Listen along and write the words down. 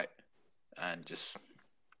and just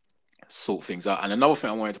sort things out. And another thing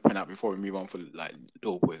I wanted to point out before we move on for like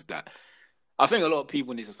Liverpool is that I think a lot of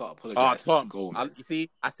people need to start apologizing to Gomez. You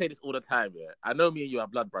see, I say this all the time. Yeah, I know me and you are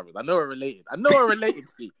blood brothers. I know we're related. I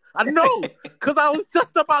know because I was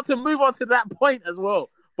just about to move on to that point as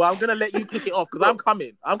well. But I'm gonna let you kick it off because I'm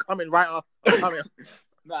coming right off.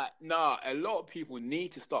 Nah, a lot of people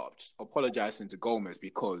need to start apologizing to Gomez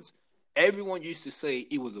because everyone used to say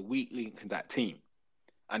he was a weak link in that team.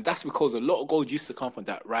 And that's because a lot of goals used to come from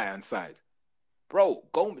that right-hand side. Bro,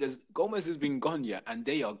 Gomez has been gone yet, and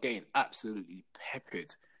they are getting absolutely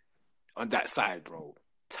peppered on that side, bro.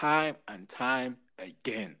 Time and time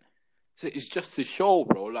again. So it's just to show,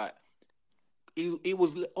 bro, like, he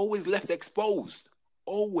was always left exposed.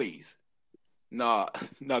 Always. Nah,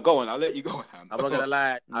 go on. I'll let you go, Ham. I'm not gonna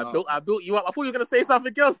lie. No. I built you up. I thought you were gonna say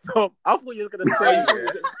something else, Tom. I thought you were gonna say.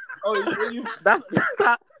 That's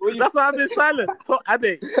why I've been silent. So,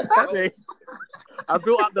 Ade, I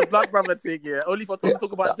built up the blood brother thing, yeah, only for Tom to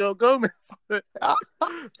talk about Joe Gomez. Tom,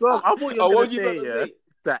 I thought you were gonna say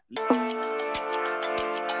that.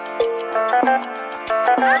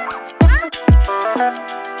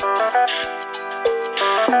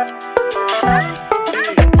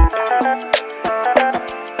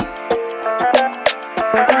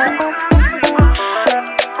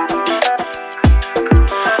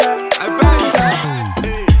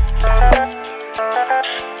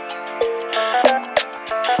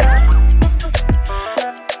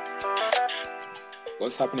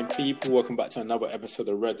 What's happening, people? Welcome back to another episode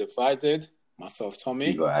of Red Divided. Myself,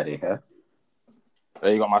 Tommy. You got Addy here.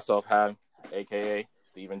 There you got myself, Ham, aka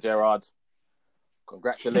Steven Gerrard.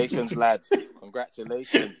 Congratulations, lad.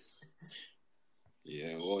 Congratulations.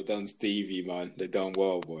 Yeah, well done, Stevie, man. They done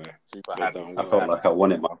well, boy. I felt like I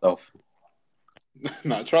won it myself.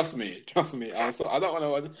 No, trust me. I don't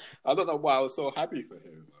know why I was so happy for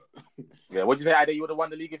him. Yeah, what'd you say, Ade? You would have won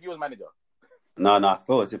the league if you was manager? No, I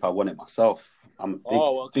feel as if I won it myself. I'm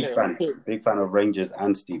a big fan of Rangers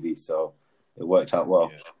and Stevie, so it worked out well.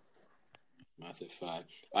 Yeah. Massive fan.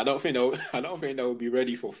 I don't think they'll be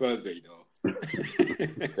ready for Thursday though.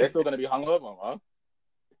 They're still gonna be hungover, huh?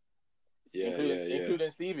 Yeah, including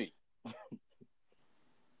Stevie.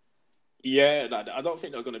 Yeah, I don't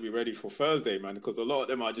think they're gonna be ready for Thursday, man, because a lot of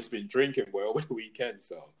them are just been drinking well over the weekend.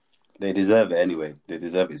 So they deserve it anyway.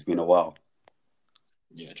 It's been a while.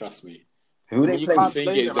 Yeah, trust me. Who they play?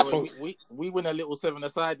 We win a little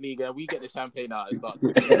 7-a-side league and we get the champagne out and start.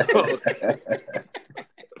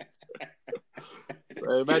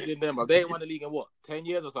 So imagine them. They ain't won the league in what, 10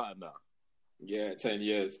 years or something now? Yeah, 10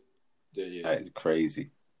 years. 10 years. That is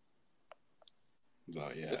crazy.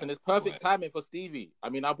 So, yeah. Listen, it's perfect timing for Stevie. I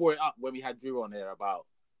mean, I brought it up when we had Drew on here about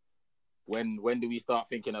when do we start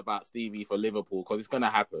thinking about Stevie for Liverpool, because it's going to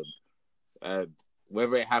happen. And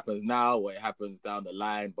whether it happens now or it happens down the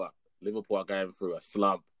line, but Liverpool are going through a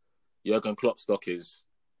slump. Jurgen Klopp's stock is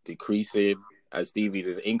decreasing and Stevie's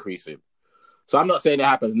is increasing. So I'm not saying it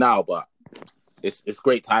happens now, but it's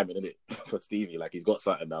great timing, isn't it, for Stevie? Like, he's got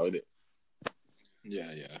something now, isn't it?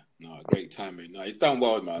 Yeah. No, great timing. No, he's done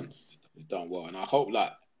well, man. He's done well. And I hope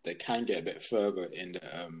that they can get a bit further in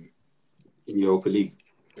the Europa League.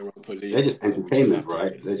 They're just entertainment,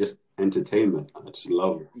 right? They're just entertainment. I just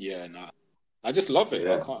love it. Yeah, I just love it.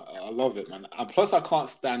 Yeah. I love it, man. And plus, I can't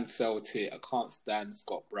stand Celtic. I can't stand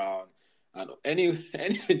Scott Brown. And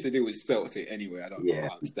anything to do with Celtic anyway, I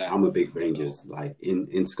can't stand. I'm a big Rangers. Like,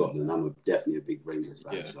 in Scotland, I'm definitely a big Rangers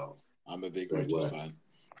fan. Yeah, so I'm a big Rangers fan.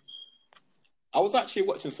 I was actually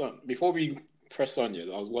watching something. Before we press on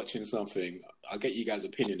you, I was watching something. I'll get you guys'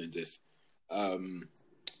 opinion on this.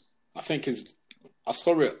 I think I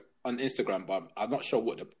saw it on Instagram, but I'm not sure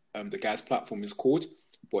what the guy's platform is called.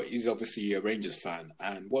 But he's obviously a Rangers fan.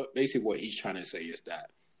 And what he's trying to say is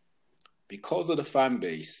that because of the fan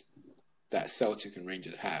base that Celtic and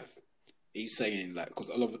Rangers have, he's saying, like, because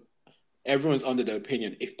everyone's under the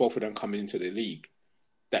opinion if both of them come into the league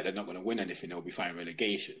that they're not going to win anything, they'll be fighting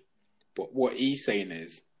relegation. But what he's saying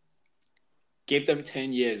is, give them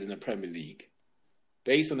 10 years in the Premier League,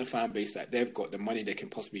 based on the fan base that they've got, the money they can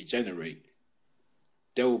possibly generate,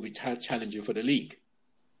 they will be challenging for the league.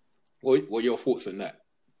 What are your thoughts on that?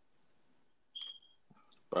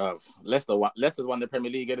 Bruv, Leicester's won the Premier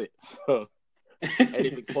League, isn't it? So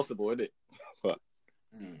anything's possible, isn't it?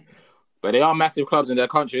 But they are massive clubs in their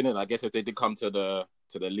country, isn't it? I guess if they did come to the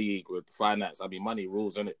league with finance, money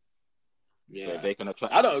rules, isn't it? Yeah, so they can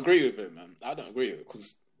attract. I don't agree with it, man. I don't agree with it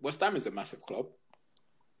because West Ham is a massive club.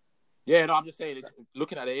 Yeah, no, I'm just saying.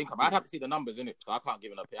 Looking at their income, I'd have to see the numbers, innit? So I can't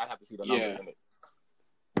give an opinion. I'd have to see the numbers, innit?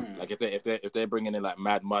 Like if they're bringing in like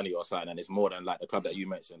mad money or something, and it's more than like the club that you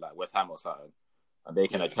mentioned, like West Ham or something, and they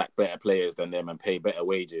can attract better players than them and pay better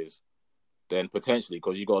wages, then potentially,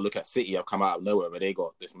 because you got to look at City have come out of nowhere, where they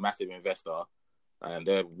got this massive investor, and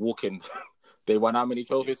they're walking. They won how many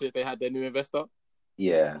trophies if they had their new investor?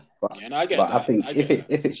 Yeah, but I think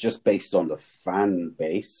if it's just based on the fan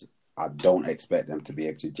base, I don't expect them to be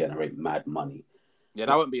able to generate mad money. Yeah,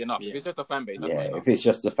 that wouldn't be enough. If it's just a fan base, that's not enough. If it's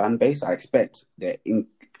just a fan base, I expect their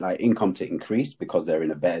income to increase because they're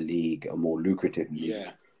in a better league, a more lucrative league.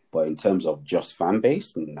 Yeah. But in terms of just fan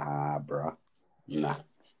base, nah, bruh. Nah.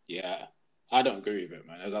 Yeah, I don't agree with it,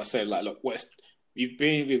 man. As I said, like, look,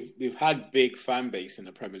 we've had big fan base in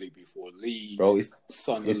the Premier League before. Leeds, bro, it's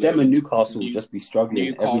them and Newcastle just be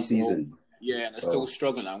struggling every season. Yeah, and they're still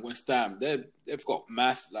struggling. And West Ham, they've got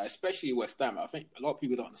mass, like, especially West Ham. I think a lot of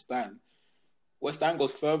people don't understand. West Ham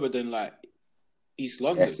goes further than, like, East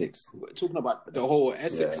London. Essex. We're talking about the whole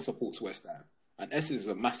Essex supports West Ham. And Essex is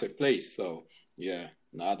a massive place. So, yeah,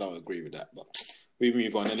 no, I don't agree with that. But we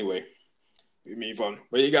move on anyway.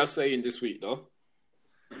 What are you guys saying this week, though?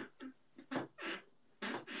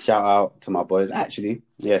 Shout out to my boys. Actually,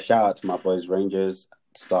 shout out to my boys Rangers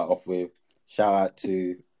to start off with. Shout out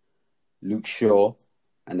to Luke Shaw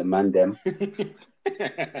and the man them.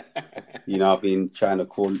 You know, I've been trying to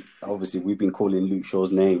call. Obviously, we've been calling Luke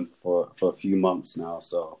Shaw's name for a few months now.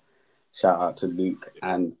 So, shout out to Luke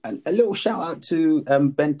and a little shout out to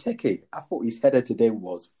Benteke. I thought his header today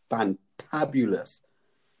was fantabulous.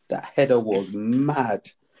 That header was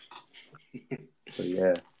mad. So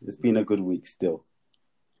yeah, it's been a good week still.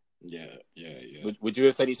 Yeah. Would you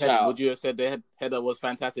have said would you have said the header was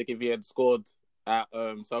fantastic if he had scored at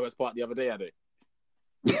Selhurst Park the other day, Ade?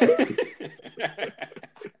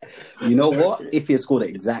 You know what? If he had scored the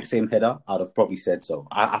exact same header, I'd have probably said so.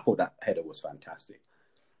 I thought that header was fantastic.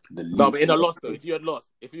 No, but in a loss though, if you had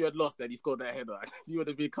lost and he scored that header, you would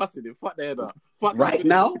have been cussing him. Fuck the header. Right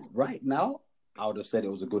now, I would have said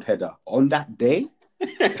it was a good header. On that day,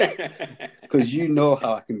 because you know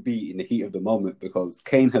how I can be in the heat of the moment, because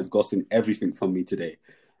Kane has gotten everything from me today.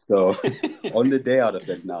 So on the day, I'd have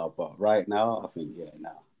said no, but right now, I think it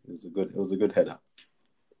was a good header.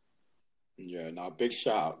 Yeah, now big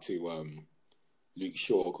shout out to Luke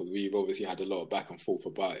Shaw, because we've obviously had a lot of back and forth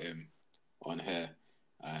about him on here,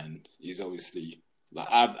 and he's obviously, like,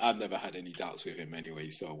 I've never had any doubts with him anyway.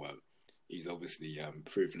 So he's obviously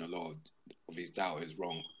proven a lot of his doubt is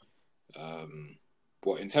wrong.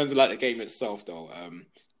 But in terms of, like, the game itself, though,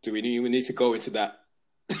 do we need to go into that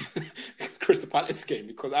Crystal Palace game?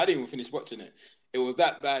 Because I didn't even finish watching it. It was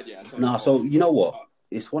that bad, yeah. No, so you know what?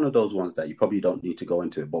 It's one of those ones that you probably don't need to go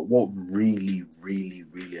into it. But what really, really,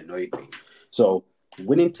 really annoyed me. So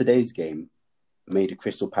winning today's game made the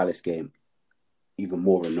Crystal Palace game even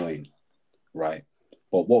more annoying, right?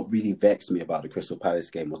 But what really vexed me about the Crystal Palace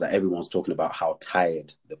game was that everyone's talking about how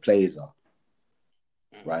tired the players are,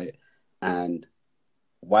 right? And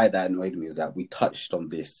why that annoyed me is that we touched on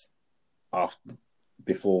this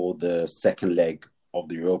before the second leg of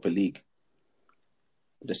the Europa League.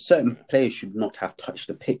 The certain players should not have touched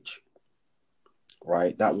the pitch,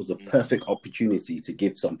 right? That was a perfect opportunity to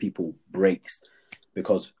give some people breaks,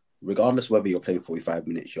 because regardless whether you're playing 45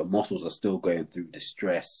 minutes, your muscles are still going through the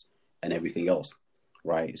stress and everything else,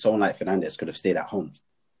 right? Someone like Fernandes could have stayed at home.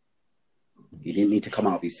 He didn't need to come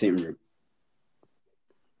out of his sitting room.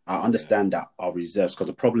 I understand that our reserves, because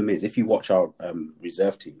the problem is, if you watch our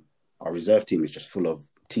reserve team is just full of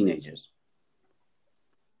teenagers.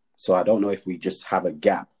 So I don't know if we just have a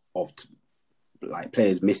gap of like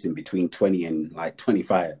players missing between 20 and like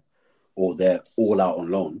 25, or they're all out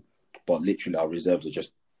on loan, but literally our reserves are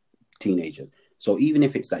just teenagers. So even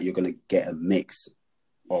if it's that you're going to get a mix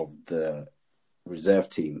of the reserve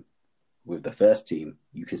team with the first team,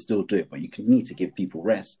 you can still do it, but you need to give people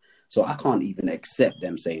rest. So I can't even accept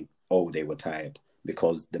them saying, oh, they were tired,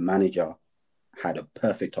 because the manager had a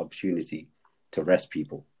perfect opportunity to rest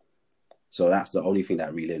people. So that's the only thing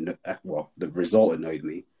that really, the result annoyed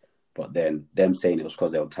me. But then them saying it was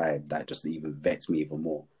because they were tired, that just even vexed me even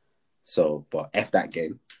more. So, but F that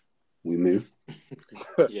game, we move.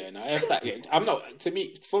 Yeah, no, F that game.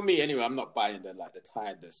 For me anyway, I'm not buying the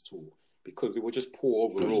tiredness tool, because it was just poor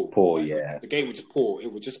overall. Poor, yeah. The game was just poor.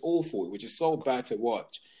 It was just awful. It was just so bad to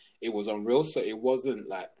watch. It was unreal. So it wasn't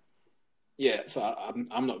like, so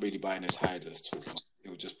I'm not really buying the tiredness tool.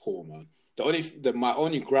 It was just poor, man. My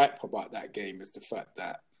only gripe about that game is the fact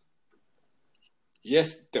that,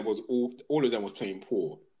 yes, there was all of them was playing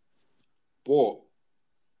poor, but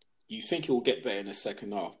you think it will get better in the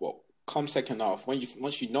second half. But come second half,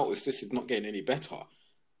 once you notice this is not getting any better,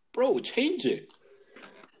 bro, change it.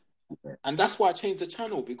 And that's why I changed the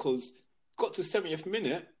channel, because got to 70th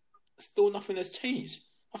minute, still nothing has changed.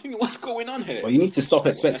 I think what's going on here? Well, you need to stop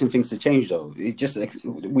expecting things to change, though.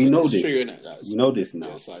 We know this. True, innit? We know this now.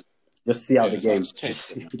 Yeah, so just see out the so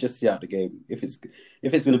game. Just see out the game. If it's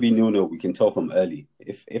going to be 0-0, we can tell from early.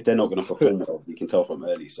 If they're not going to perform well, we can tell from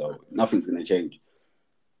early. So nothing's going to change.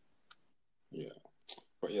 Yeah,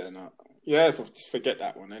 but yeah, so forget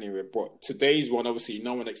that one anyway. But today's one, obviously,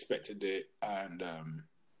 no one expected it, and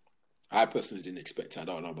I personally didn't expect it. I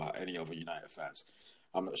don't know about any other United fans.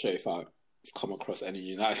 I'm not sure if I've come across any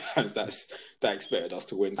United fans that expected us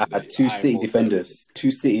to win today. I had two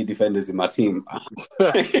City defenders in my team.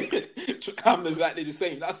 I'm exactly the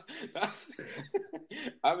same. That's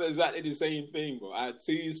I'm exactly the same thing, bro. I had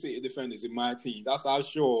two City defenders in my team. That's how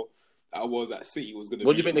sure I was that City was going to.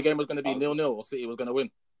 What do you think the game was going to be? 0-0 or City was going to win?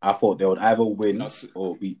 I thought they would either win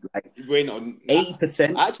or be like win on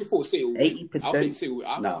 80%. I actually thought City would win.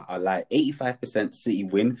 80%. No, I like 85% City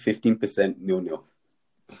win, 15% 0-0.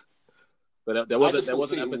 But there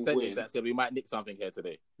wasn't a percentage that said we might nick something here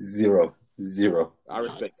today. Zero. I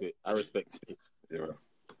respect it. Zero.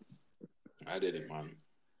 I didn't, man.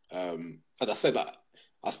 As I said,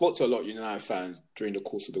 I spoke to a lot of United fans during the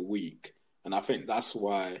course of the week, and I think that's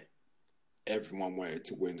why everyone wanted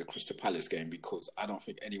to win the Crystal Palace game, because I don't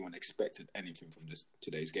think anyone expected anything from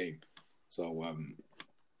today's game. So I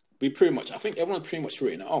think everyone pretty much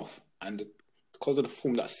written it off, and because of the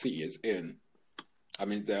form that City is in, I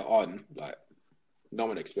mean, they're on, like, no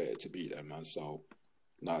one expected to beat them, man. So,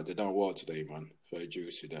 no, they done well today, man. Very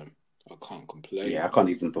juicy, them. I can't complain. Yeah, I can't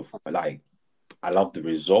even, I love the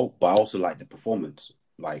result, but I also like the performance.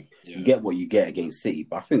 You get what you get against City,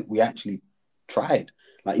 but I think we actually tried.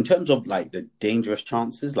 Like, in terms of, like, the dangerous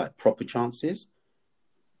chances, like, proper chances,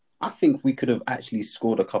 I think we could have actually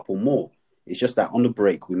scored a couple more. It's just that on the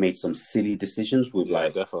break, we made some silly decisions with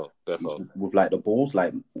definitely. With like the balls,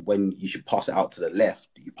 like when you should pass it out to the left,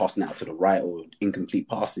 you're passing it out to the right, or incomplete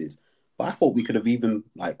passes. But I thought we could have even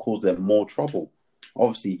like caused them more trouble.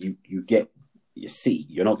 Obviously, you see,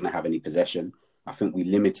 you're not going to have any possession. I think we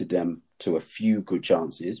limited them to a few good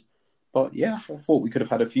chances. But yeah, I thought we could have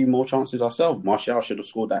had a few more chances ourselves. Martial should have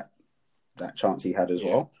scored that chance he had as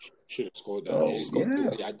well. Should have scored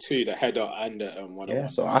that. He had two, the header and the one. Yeah,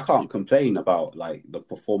 so I can't complain about like the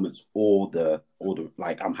performance or the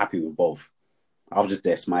like. I'm happy with both. I was just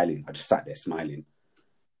there smiling. I just sat there smiling.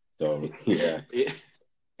 So yeah, it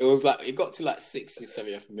was like it got to like 60th,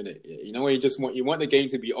 70th minute. Yeah. You know when you want the game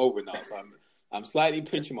to be over now. So I'm slightly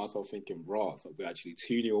pinching myself, thinking, "Bro, so we're actually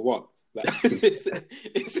 2-0 or what?" Like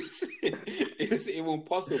it's even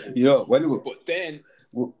possible. You know but then.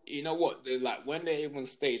 You know what? Like when they even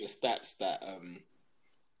state the stats that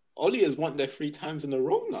Oli has won there 3 times in a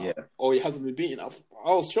row now, or he hasn't been beaten. I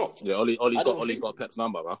was shocked. Yeah, Oli's got Pep's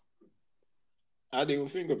number, bro. I didn't even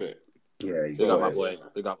think of it. Yeah, big up my boy.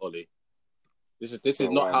 Big up Oli. This is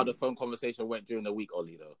not how the phone conversation went during the week,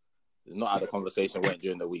 Oli. Though it's not how the conversation went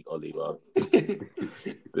during the week, Oli, bro. This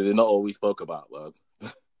is not all we spoke about, bro.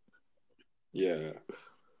 Yeah,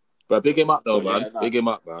 but big him up though, man. Big him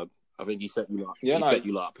up, man. I think he set you up. Set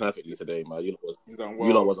you up perfectly today, man. You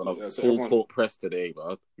lot was on a full court press today,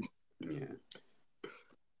 man. Yeah.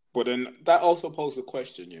 But then that also poses a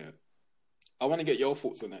question, yeah. I want to get your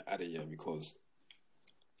thoughts on it, Adi, yeah, because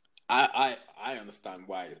I understand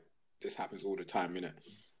why this happens all the time, innit?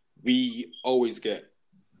 We always get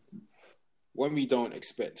when we don't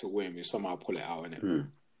expect to win, we somehow pull it out, innit?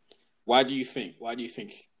 Why do you think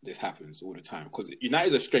this happens all the time? Because United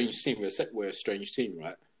is a strange team. We're a strange team,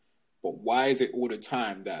 right? But why is it all the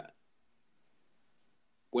time that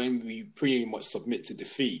when we pretty much submit to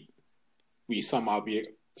defeat, we somehow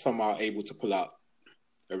able to pull out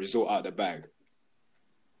a result out of the bag?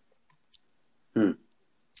 I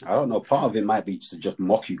don't know. Part of it might be to just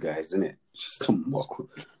mock you guys, isn't it? Just to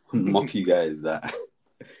mock you guys that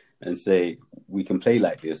and say we can play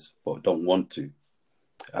like this, but don't want to.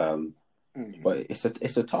 But it's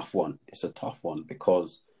a tough one. It's a tough one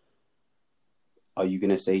because. Are you going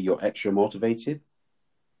to say you're extra motivated?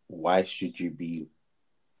 Why should you be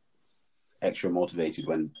extra motivated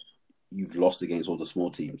when you've lost against all the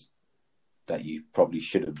small teams that you probably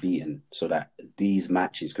should have beaten so that these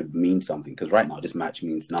matches could mean something? Because right now, this match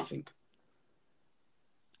means nothing.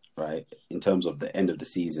 Right? In terms of the end of the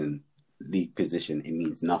season, league position, it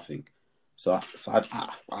means nothing. So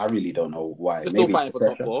I really don't know why. They're still fighting for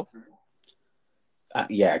top 4.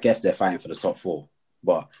 Yeah, I guess they're fighting for the top 4.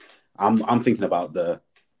 But I'm thinking about the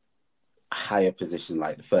higher position,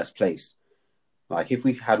 like the first place. Like if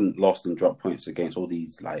we hadn't lost and dropped points against all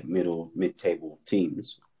these like mid-table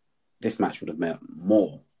teams, this match would have meant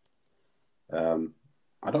more.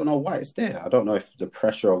 I don't know why it's there. I don't know if the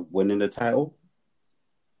pressure of winning the title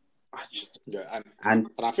And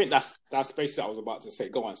I think that's basically what I was about to say.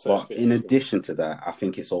 Go on, sir. but in addition to that, I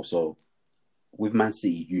think it's also with Man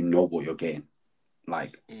City, you know what you're getting.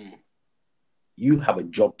 Like, you have a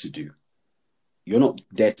job to do. You're not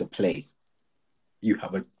there to play. You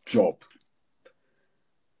have a job.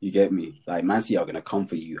 You get me? Like, Man City are going to come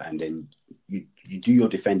for you, and then you do your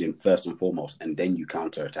defending first and foremost, and then you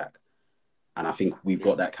counter-attack. And I think we've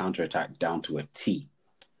got that counter-attack down to a T.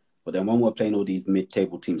 But then when we're playing all these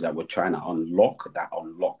mid-table teams that we're trying to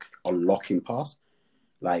unlocking pass,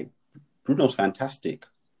 like, Bruno's fantastic.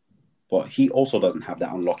 But he also doesn't have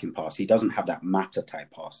that unlocking pass. He doesn't have that Mata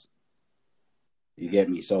type pass. You get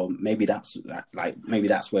me? So maybe that's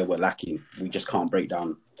where we're lacking. We just can't break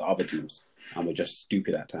down to other teams, and we're just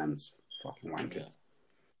stupid at times. Fucking wankers.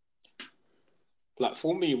 Like,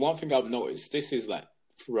 for me, one thing I've noticed, this is like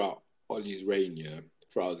throughout Ollie's reign,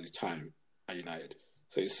 throughout his time at United.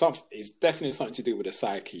 So it's definitely something to do with the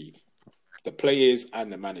psyche, the players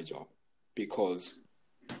and the manager, because,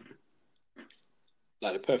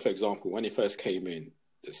 like, the perfect example, when he first came in,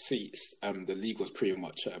 the league was pretty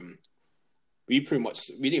much we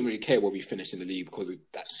didn't really care where we finished in the league because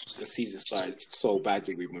the season started so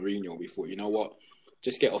badly with Mourinho. We thought, you know what,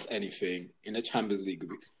 just get us anything in the Champions League.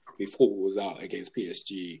 We thought we was out against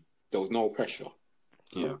PSG. There was no pressure.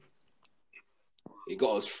 Yeah, it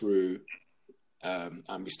got us through,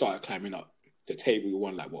 and we started climbing up the table. We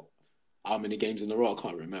won how many games in a row? I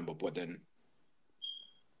can't remember. But then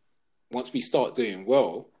once we start doing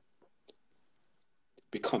well, it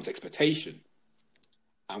becomes expectation.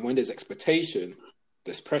 And when there's expectation,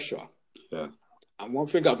 there's pressure. Yeah. And one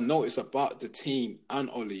thing I've noticed about the team and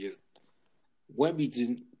Ollie is when we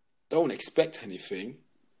don't expect anything,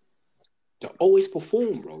 they always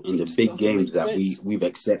perform, bro. In the big games that we've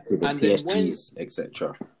accepted, the PSGs,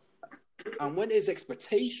 etc. And when there's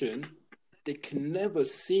expectation, they can never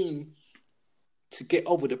seem to get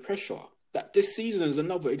over the pressure. That this season is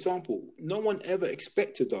another example. No one ever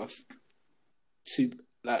expected us to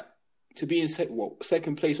be in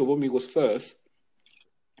second place, or when we was first,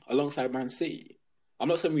 alongside Man City. I'm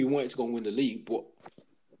not saying we wanted to go and win the league, but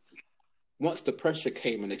once the pressure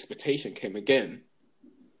came and expectation came again,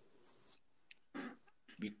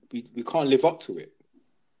 we can't live up to it.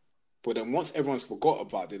 But then once everyone's forgot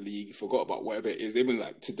about the league, forgot about whatever it is, even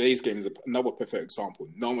like today's game is another perfect example.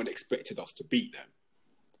 No one expected us to beat them.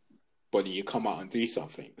 But then you come out and do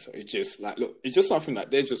something. So it's just like, look, it's just something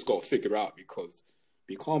that they've just got to figure out, because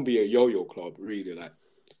we can't be a yo-yo club, really. Like,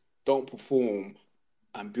 don't perform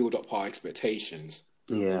and build up our expectations.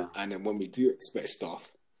 Yeah. And then when we do expect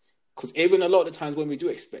stuff, because even a lot of the times when we do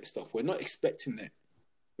expect stuff, we're not expecting it.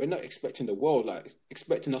 We're not expecting the world. Like,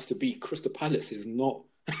 expecting us to beat Crystal Palace is not.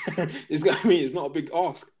 It's not a big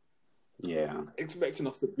ask. Yeah. Expecting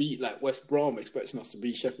us to beat like West Brom, expecting us to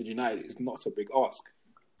beat Sheffield United is not a big ask.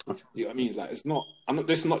 You know what I mean? Like, it's not.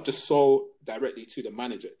 This is not just so directly to the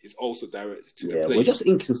manager. It's also directly to the players. We're just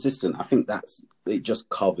inconsistent. I think it just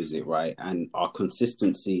covers it, right? And our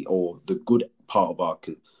consistency, or the good part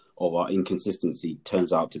of our inconsistency,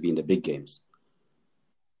 turns out to be in the big games.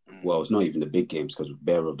 Well, it's not even the big games, because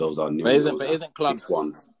bare of those are new. But isn't clubs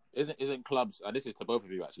ones? Isn't clubs? And this is to both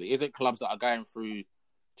of you actually. Isn't clubs that are going through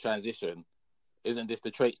transition? Isn't this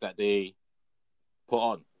the traits that they put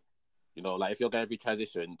on? You know, like if you're going through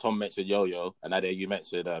transition, Tom mentioned yo-yo, and Ade, you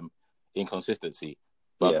mentioned inconsistency.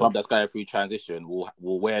 But a club that's going through transition will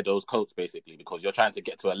wear those coats basically, because you're trying to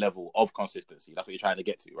get to a level of consistency. That's what you're trying to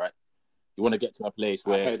get to, right? You want to get to a place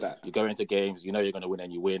where you go into games, you know you're going to win,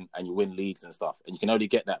 and you win leagues and stuff, and you can only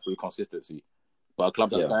get that through consistency. But a club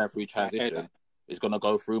that's going through transition is going to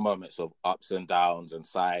go through moments of ups and downs and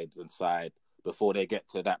sides before they get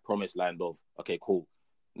to that promised land of, okay, cool,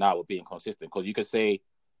 now we're being consistent. Because you could say,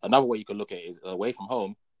 another way you could look at it is away from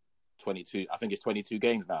home, 22, I think it's 22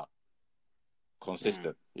 games now,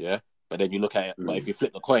 consistent, yeah? But then you look at it, but if you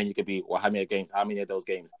flip the coin, you could be, well, how many of those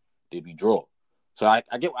games did we draw? So I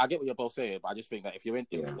get what you're both saying, but I just think that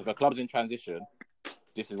if a club's in transition,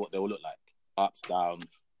 this is what they will look like. Ups, downs,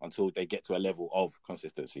 until they get to a level of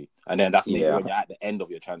consistency. And then that's maybe when you're at the end of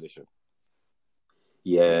your transition.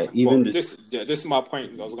 Yeah, this is my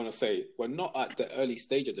point. I was going to say, we're not at the early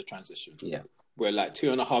stage of the transition. Yeah. We're like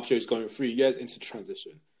 2.5 years going 3 years into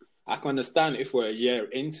transition. I can understand if we're a year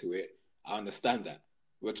into it. I understand that.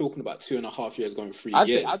 We're talking about 2.5 years going 3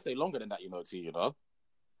 years. I'd say longer than that, you know.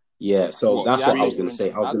 Yeah, so that's what I was going to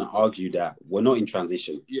say. I was going to argue that we're not in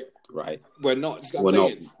transition. Yeah. Right. We're not. We're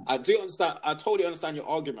not. I do understand. I totally understand your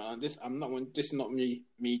argument. And this is not me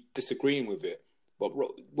disagreeing with it. But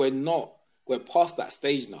we're not. We're past that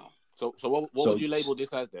stage now. So what would you label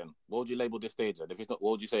this as then? What would you label this stage then? If it's not,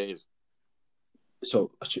 what would you say it is?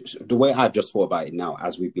 So the way I've just thought about it now,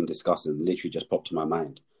 as we've been discussing, literally just popped to my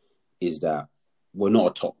mind, is that we're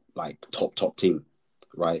not a top team,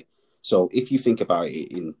 right? So if you think about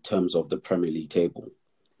it in terms of the Premier League table,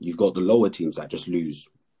 you've got the lower teams that just lose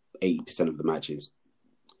 80% of the matches.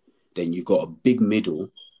 Then you've got a big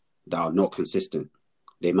middle that are not consistent.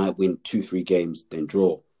 They might win 2-3 games, then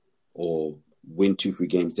draw, or win 2-3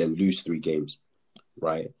 games, then lose 3 games,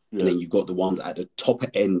 right? Yeah. And then you've got the ones at the top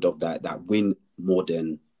end of that win more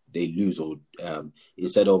than they lose, or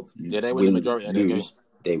instead of they win the majority of their games.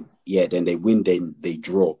 Then they win, then they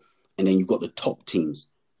draw, and then you've got the top teams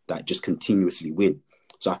that just continuously win.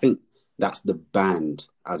 So I think that's the band,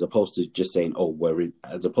 as opposed to just saying, we're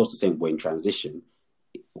in transition.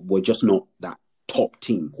 We're just not that top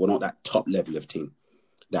team. We're not that top level of team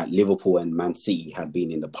that Liverpool and Man City had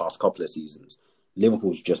been in the past couple of seasons.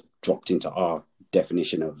 Liverpool's just dropped into our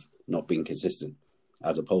definition of not being consistent,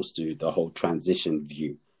 as opposed to the whole transition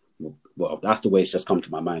view. Well, that's the way it's just come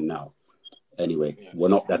to my mind now. Anyway, we're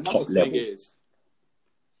not that top level. Is,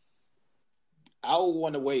 I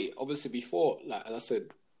want to wait. Obviously, before, like as I said,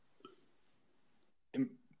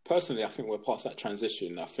 personally, I think we're past that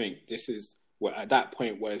transition. I think we're at that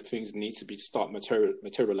point where things need to start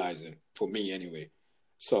materializing, for me anyway.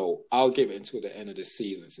 So I'll give it until the end of the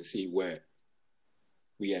season to see where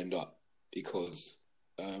we end up, because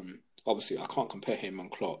obviously I can't compare him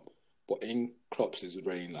and Klopp, but in Klopp's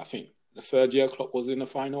reign, I think the third year Klopp was in the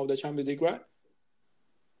final of the Champions League, right?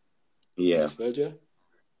 Yeah. His third year?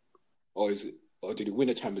 Or did he win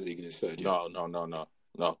the Champions League in his third year?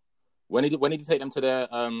 No. When did you take them to their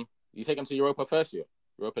you take them to Europa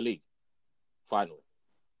League final?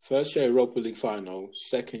 First year Europa League final,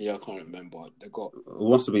 second year I can't remember. It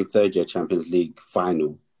must have been third year Champions League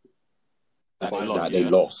final. They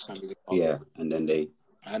lost. Yeah, and then they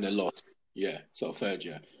lost. Yeah, so third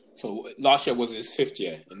year. So last year was his fifth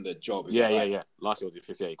year in the job. Yeah. Last year was his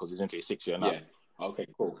fifth year because he's into his sixth year now. Yeah. Okay,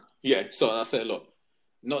 cool. Yeah, so I said, look,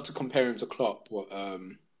 not to compare him to Klopp, but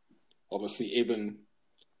obviously even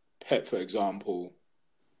Pep, for example,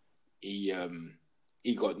 he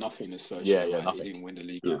got nothing in his first year. Right? Nothing. He didn't win the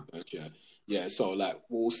league in the first year. Yeah, so like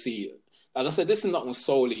we'll see. As I said, this is not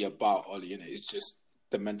solely about Oli, innit? It's just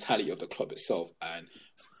the mentality of the club itself, and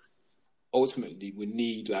ultimately we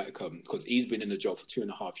need because he's been in the job for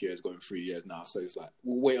 2.5 years, going 3 years now. So it's like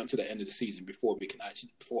we'll wait until the end of the season before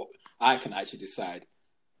I can actually decide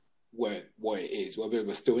what it is, whether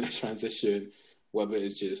we're still in a transition, whether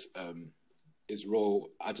it's just his role.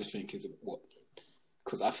 I just think is what,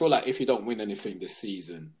 because I feel like if you don't win anything this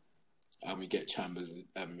season and we get Champions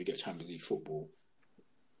League football,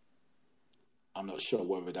 I'm not sure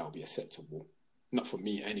whether that will be acceptable. Not for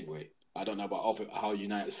me anyway. I don't know about how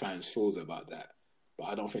United fans feels about that, but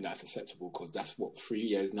I don't think that's acceptable, because that's 3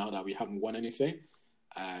 years now that we haven't won anything,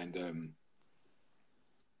 and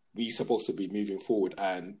we're supposed to be moving forward.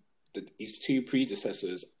 And his two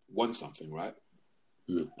predecessors won something, right?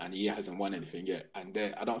 Mm. And he hasn't won anything yet. And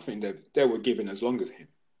I don't think they were given as long as him.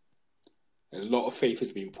 A lot of faith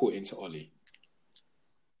has been put into Oli.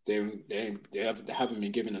 They haven't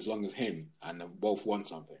been given as long as him, and they've both won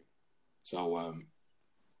something. So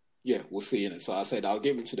yeah, we'll see in it. So I said I'll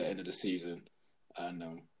give him to the end of the season,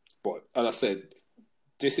 and but as I said,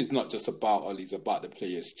 this is not just about Oli; it's about the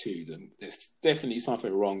players too. There's definitely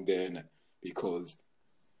something wrong there, innit? Because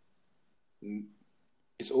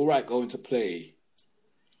it's all right going to play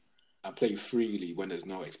and play freely when there's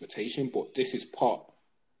no expectation, but this is part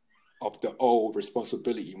of the old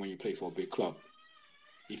responsibility when you play for a big club.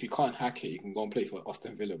 If you can't hack it, you can go and play for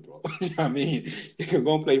Aston Villa, bro. You know what I mean? You can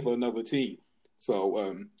go and play for another team.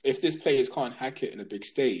 So if these players can't hack it in a big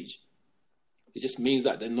stage, it just means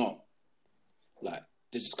that they're not,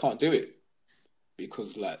 they just can't do it.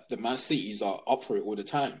 Because the Man Cities are up for it all the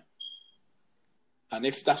time. And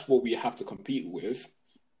if that's what we have to compete with,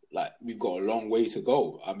 we've got a long way to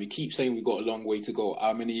go. And we keep saying we've got a long way to go.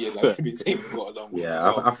 How many years have we been saying we've got a long way to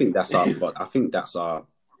go? I think that's our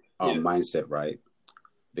mindset, right?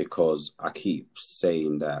 Because I keep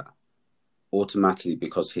saying that automatically,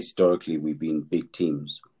 because historically we've been big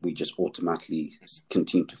teams, we just automatically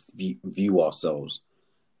continue to view ourselves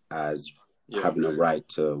as having a right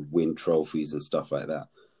to win trophies and stuff like that.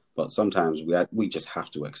 But sometimes we just have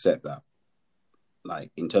to accept that.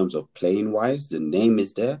 In terms of playing wise, the name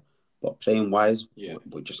is there, but playing wise,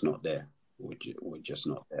 we're just not there. We're just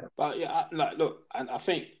not there. But look, and I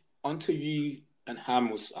think onto you and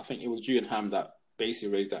Ham I think it was you and Ham that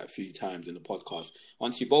basically raised that a few times in the podcast.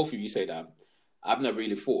 Onto both of you say that, I've never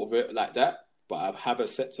really thought of it like that, but I have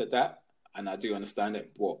accepted that, and I do understand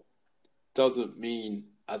it. But doesn't mean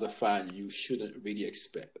as a fan you shouldn't really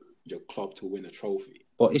expect your club to win a trophy.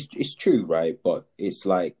 But it's true, right? But it's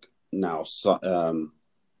like now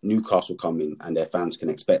Newcastle come in and their fans can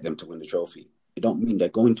expect them to win the trophy. It don't mean they're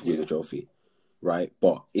going to win the trophy, right?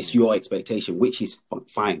 But it's your expectation, which is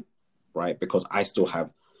fine, right? Because I still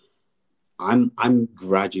have, I'm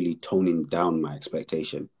gradually toning down my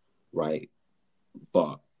expectation, right?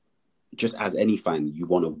 But just as any fan, you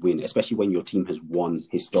want to win, especially when your team has won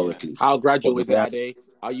historically. How gradual is it, Ade?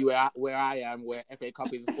 Are you where I am, where FA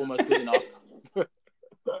Cup is almost good enough?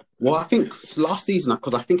 Well, I think last season,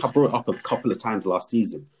 because I think I brought it up a couple of times last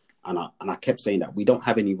season, and I kept saying that we don't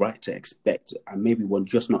have any right to expect, and maybe we're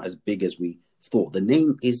just not as big as we thought. The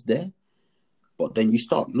name is there, but then you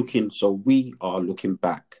start looking, so we are looking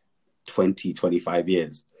back 20, 25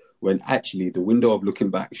 years, when actually the window of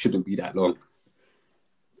looking back shouldn't be that long.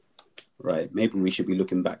 Right? Maybe we should be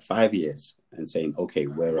looking back 5 years and saying, okay,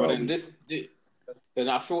 where are we? Then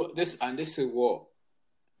I feel this, and this is what,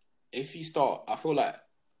 if you start, I feel like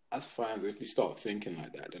as fans, if you start thinking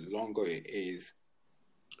like that, the longer it is,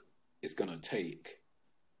 it's going to take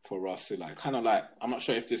for us to like, kind of like, I'm not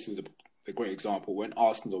sure if this is a great example, when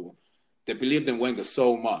Arsenal, they believed in Wenger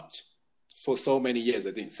so much, for so many years,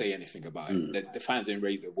 they didn't say anything about it. The fans didn't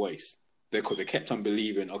raise their voice because they kept on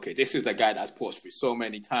believing, okay, this is the guy that's put us through so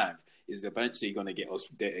many times, is eventually going to get us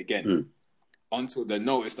there again. Until they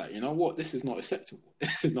notice that, you know what, this is not acceptable.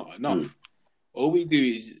 This is not enough. All we do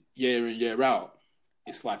is year in, year out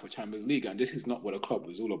is fight for Champions League, and this is not what the club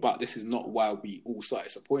was all about. This is not why we all started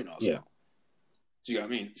supporting us. Yeah. Do you get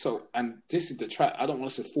what I mean? So, and this is the trap. I don't want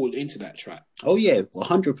us to fall into that trap. Oh yeah,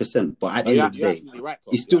 100%. But at the end of the day,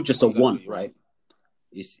 it's still just a want, right?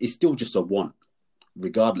 It's still just a want,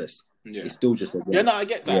 regardless. Yeah. It's still just a want. Yeah, no, I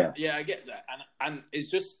get that. Yeah, I get that. And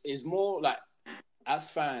it's more like, as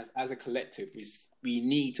fans, as a collective, we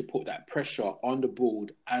need to put that pressure on the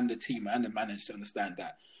board and the team and the manager to understand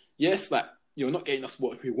that, yes, like, you're not getting us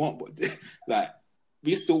what we want, but like,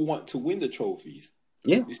 we still want to win the trophies.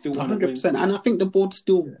 Yeah, we still 100%. And I think the board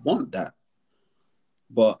still want that.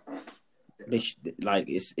 But it's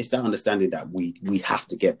that understanding that we have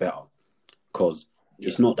to get better. Because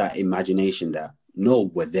it's not that imagination that,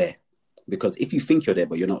 no, we're there. Because if you think you're there,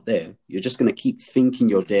 but you're not there, you're just going to keep thinking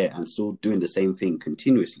you're there and still doing the same thing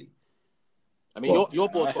continuously. I mean, your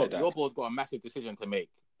board's got a massive decision to make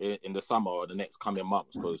in the summer or the next coming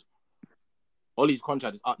months, because Ollie's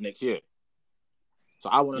contract is up next year. So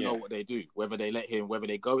I want to know what they do, whether they let him, whether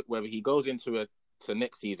he goes into to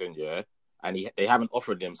next season, and they haven't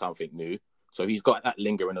offered him something new. So he's got that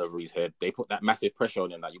lingering over his head. They put that massive pressure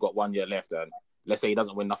on him that you got 1 year left, and let's say he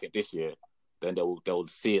doesn't win nothing this year, then they'll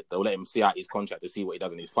let him see out his contract to see what he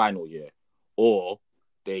does in his final year. Or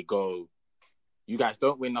they go, you guys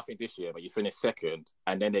don't win nothing this year, but you finish second,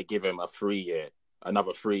 and then they give him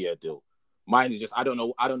another 3 year deal. Mine is just, I don't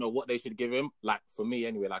know what they should give him. Like, for me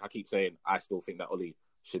anyway, like I keep saying, I still think that Ollie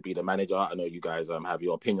should be the manager. I know you guys have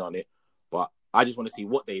your opinion on it, but I just want to see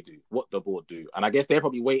what they do, what the board do. And I guess they're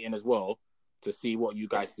probably waiting as well to see what you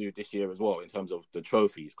guys do this year as well in terms of the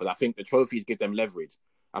trophies, because I think the trophies give them leverage.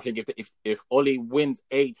 I think if Ollie wins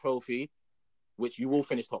a trophy, which you will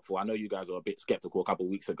finish top 4, I know you guys were a bit skeptical a couple of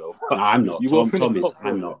weeks ago. I'm not.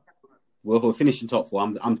 I'm not. We're finishing top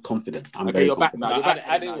 4. I'm confident. Okay, you're back now. No.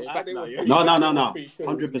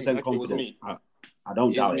 100% confident. I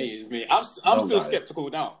don't doubt it. It's me. I'm still skeptical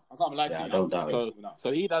now. I can't lie to you. I don't doubt it.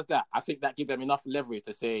 So he does that. I think that gives them enough leverage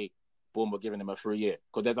to say, boom, we're giving him a 3 year.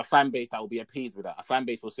 Because there's a fan base that will be appeased with that. A fan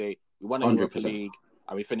base will say, we won a Europa League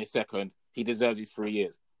and we finished second. He deserves his 3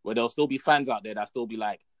 years. Where there'll still be fans out there that still be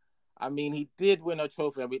like, I mean, he did win a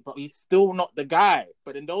trophy, but he's still not the guy.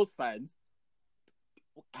 But in those fans,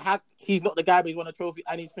 he's not the guy, but he's won a trophy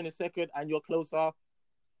and he's finished second, and you're closer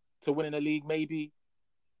to winning the league, maybe.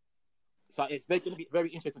 So it's going to be very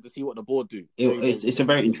interesting to see what the board do. It's a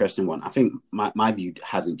very interesting one. I think my view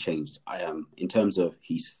hasn't changed. In terms of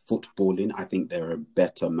his footballing, I think there are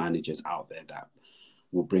better managers out there that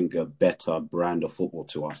will bring a better brand of football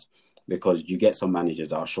to us. Because you get some managers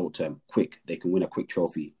that are short-term, quick. They can win a quick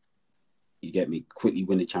trophy. You get me? Quickly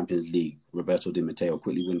win the Champions League. Roberto Di Matteo,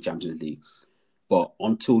 quickly win the Champions League. But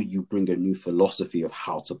until you bring a new philosophy of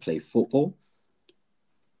how to play football,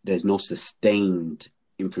 there's no sustained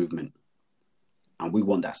improvement. And we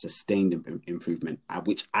want that sustained improvement,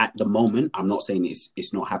 which at the moment, I'm not saying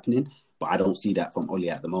it's not happening, but I don't see that from Ollie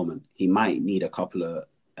at the moment. He might need a couple of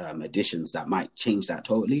additions that might change that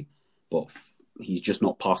totally, but he's just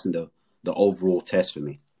not passing the overall test for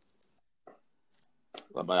me.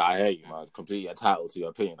 But I hear you, man. Completely entitled to your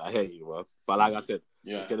opinion. I hear you, man. But like I said,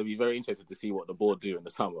 it's going to be very interesting to see what the board do in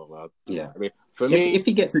the summer, man. Yeah. I mean, for me, if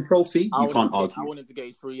he gets a trophy, you can't argue. I wanted to get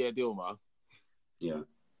his 3 year deal, man. Yeah.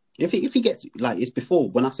 If he gets like it's before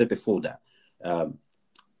when I said before that,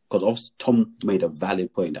 because obviously Tom made a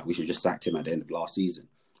valid point that we should just sacked him at the end of last season.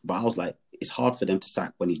 But I was like, it's hard for them to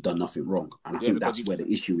sack when he's done nothing wrong, and I think that's where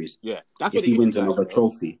the issue is. Yeah, that's if he wins another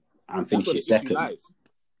trophy and finishes second.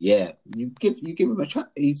 Yeah, you give him a try.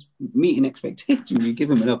 He's meeting expectations. You give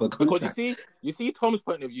him another contract. Because you see Tom's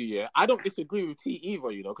point of view. Yeah, I don't disagree with T either.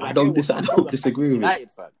 You know, I don't disagree with United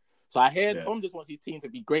fan. So I hear Tom just wants his team to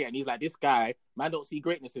be great, and he's like, this guy, man, don't see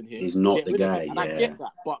greatness in him. He's not the guy. And I get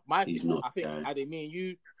that, but I think Ade, me and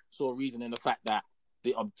you saw a reason in the fact that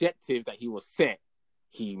the objective that he was set,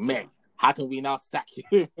 he met. How can we now sack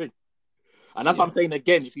him? And that's what I'm saying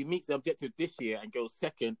again. If he meets the objective this year and goes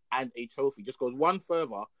second and a trophy, just goes one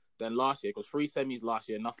further than last year, goes 3 semis last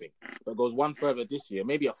year, nothing. But goes one further this year,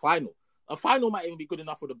 maybe a final. A final might even be good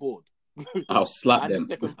enough for the board. I'll slap them.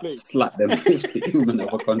 Slap them. Give them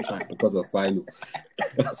another contract because of final.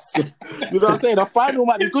 You know what I'm saying? A final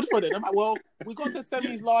might be good for them. I'm like, well, we got to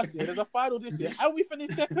semis last year. There's a final this year. How we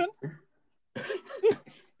finished second?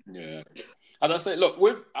 Yeah. As I say, look,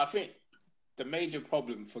 I think the major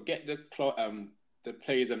problem, forget the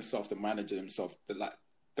players themselves, the manager themselves,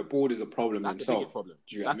 the board is a problem themselves.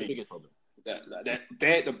 That's the biggest problem.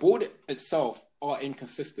 The board itself are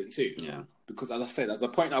inconsistent too. Yeah. Because as I said, as the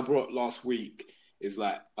point I brought last week is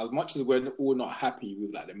like, as much as we're all not happy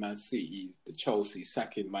with like the Man City, the Chelsea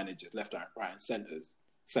sacking managers left, right, and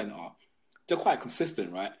centre, they're quite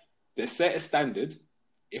consistent, right? They set a standard.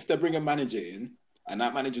 If they bring a manager in and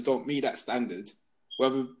that manager don't meet that standard,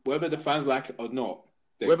 whether the fans like it or not,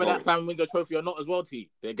 whether that fan wins a trophy or not as well,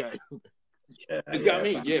 they're going. You see what I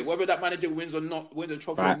mean? Yeah, whether that manager wins a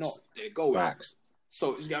trophy or not, they're going. Facts.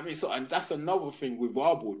 So you see what I mean? So, and that's another thing with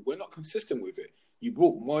our board. We're not consistent with it. You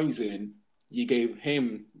brought Moyes in, you gave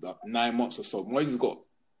him like 9 months or so. Moyes has got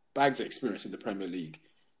bags of experience in the Premier League.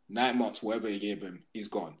 9 months, whatever you gave him, he's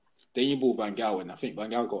gone. Then you brought Van Gaal in. I think Van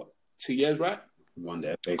Gaal got 2 years, right? Won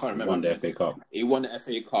the FA Cup. He won the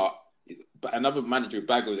FA Cup. But another manager with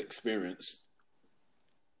bag of experience,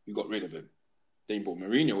 you got rid of him. Then you brought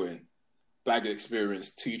Mourinho in. Bag of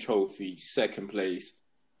experience, 2 trophies, second place.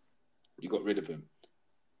 You got rid of him.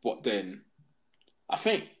 But then, I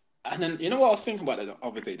think, and then, you know what I was thinking about the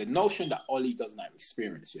other day? The notion that Oli doesn't have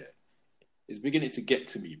experience yet is beginning to get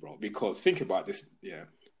to me, bro. Because think about this, yeah.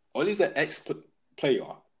 Oli's an ex-player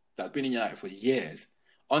that's been in United for years,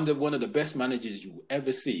 under one of the best managers you will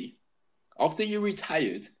ever see. After you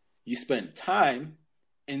retired, you spent time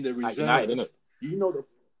in the reserve. United, you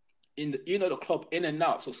know the club in and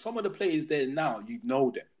out. So some of the players there now, you know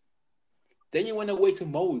them. Then you went away to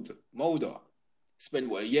Molde.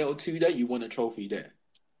 Spent a year or 2 there, you won a trophy there.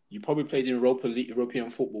 You probably played in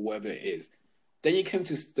European football, whatever it is. Then you came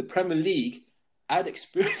to the Premier League, had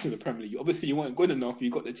experience in the Premier League. Obviously, you weren't good enough.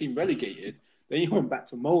 You got the team relegated. Then you went back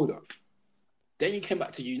to Molde. Then you came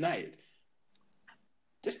back to United.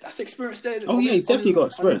 That's experience there. Oh, yeah, he's definitely got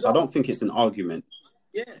experience. I don't think it's an argument.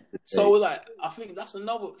 Yeah. So, I think that's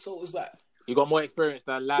another... So, it was like... You got more experience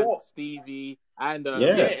than Lads, Stevie, and...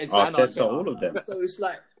 Arteta, all of them. So, it's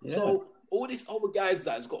like... Yeah. So, all these other guys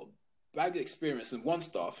that's got bag of experience and one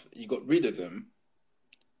stuff, you got rid of them.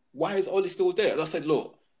 Why is Oli still there? As I said,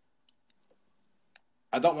 look,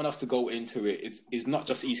 I don't want us to go into it. It's not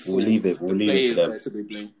just his fault. We'll leave it to them. To be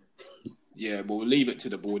blamed. Yeah, but we'll leave it to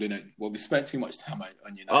the board, innit? Well, we spent too much time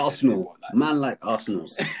on United. Arsenal, man like Arsenal.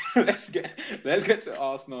 let's get to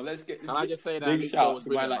Arsenal. Can I just say that big shout to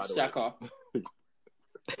man like Xhaka.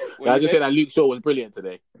 Can I just say that Luke Shaw was brilliant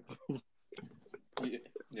today?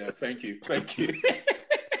 Yeah, thank you.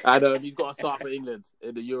 And he's got to start for England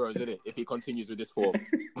in the Euros, isn't it? If he continues with this form.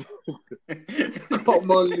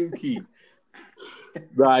 Come on, Lukey.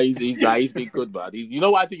 Nah, he's been good, man. You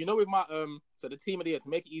know what I do? You know, with my so the team of the year, to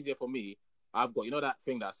make it easier for me, I've got, you know, that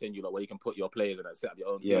thing that I send you, like, where you can put your players and set up your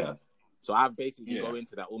own team. Yeah. So I've basically go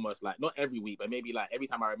into that almost like not every week, but maybe like every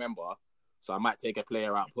time I remember. So I might take a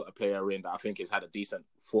player out, put a player in that I think has had a decent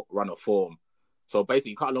run of form. So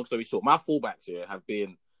basically, cut a long story short, my fullbacks here have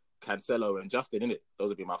been Cancelo and Justin, innit? Those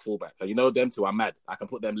would be my fullbacks. Like, you know, them two are mad. I can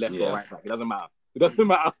put them left or right back. It doesn't matter.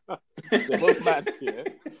 They're both mad, yeah.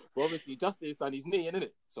 But obviously, Justin's done his knee,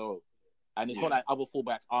 innit? So, and it's not like other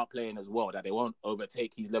fullbacks aren't playing as well, that they won't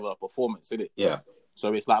overtake his level of performance, innit? Yeah.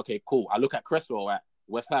 So it's like, okay, cool. I look at Cresswell at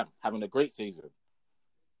West Ham having a great season.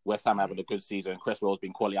 West Ham having a good season. Cresswell's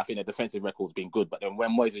been quality. I think their defensive record's been good. But then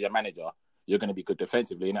when Moyes is your manager, you're going to be good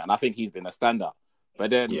defensively, innit? And I think he's been a standout. But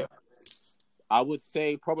then I would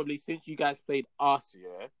say probably since you guys played us,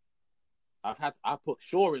 I put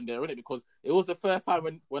Shaw in there, innit? Because it was the first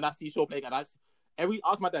time when I see Shaw playing, and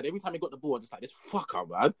ask my dad every time he got the ball, I'm just like, this fucker,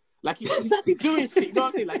 man. Like he's actually doing shit. You know what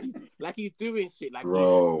I'm saying? Like he's doing shit. Like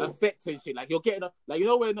Bro. he's affecting shit. Like you're getting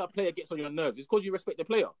when a player gets on your nerves, it's because you respect the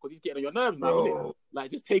player because he's getting on your nerves now, isn't it?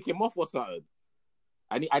 Like just take him off or something.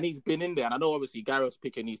 And he's been in there. And I know obviously Gareth's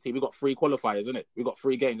picking his team. We got 3 qualifiers, isn't it? We got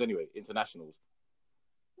 3 games anyway, internationals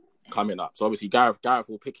coming up. So obviously Gareth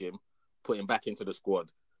will pick him, put him back into the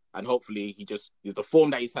squad, and hopefully the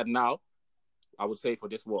form that he's had now. I would say for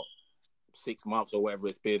this 6 months or whatever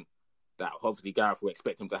it's been, that hopefully Gareth will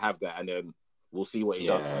expect him to have that, and then we'll see what he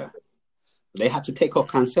does. They had to take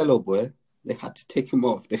off Cancelo, boy. They had to take him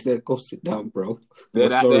off. They said, "Go sit down, bro."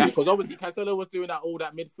 Because obviously Cancelo was doing all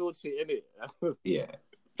that midfield shit, innit? Yeah.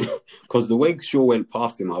 Because the way Shaw went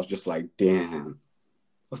past him, I was just like, damn. I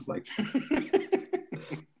was like,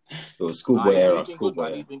 it was schoolboy error.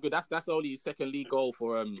 He's been good. That's only his second league goal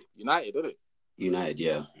for United, isn't it? United,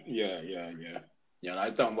 yeah. Yeah,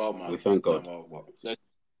 that's done well, man. We thank God.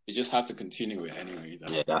 You just have to continue it anyway.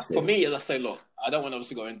 That's for me, as I say, look, I don't want to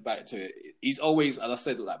obviously go back to it. He's always, as I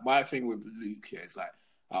said, like my thing with Luke here is like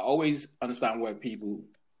I always understand when people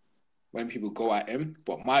go at him,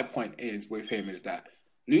 but my point is with him is that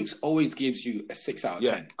Luke's always gives you a 6 out of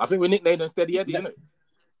 10. I think we nicknamed him Steady Eddie, isn't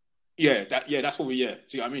it? That's what we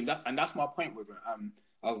See what I mean? That's my point with him.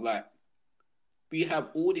 I was like, we have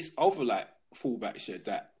all this other like fullback shit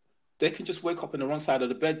that they can just wake up on the wrong side of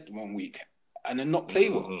the bed one week and then not play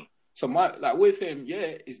well. So with him,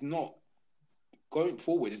 it's not going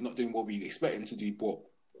forward. It's not doing what we expect him to do, but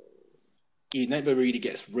he never really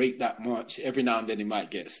gets raped that much. Every now and then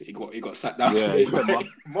he got sat down today by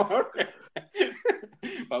Mahrez.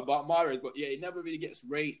 About Mahrez, but he never really gets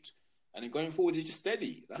raped. And then going forward, he's just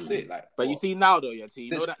steady. That's it. But you see now, though, you see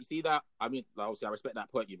that. I mean, obviously, I respect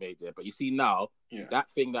that point you made there. But you see now,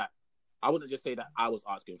 that thing that I wouldn't just say that I was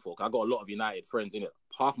asking for. Cause I got a lot of United friends in it.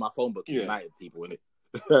 Half my phone book is United people in it.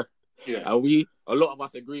 And a lot of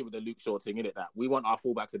us agree with the Luke Shaw thing in it that we want our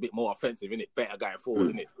fullbacks a bit more offensive in it, better going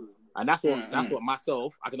forward in it. And that's what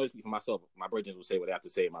myself. I can only speak for myself. My brethren will say what they have to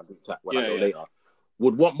say in my group chat when I go later.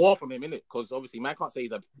 Would want more from him in it because obviously man can't say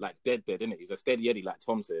he's a dead in it. He's a steady Eddie like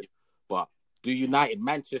Tom said. But do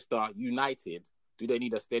Manchester United, do they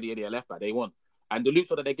need a steady Eddie left back? They want. And the Luke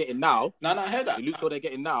Shaw that they're getting now, I heard that. The Luke Shaw they're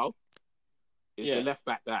getting now is the left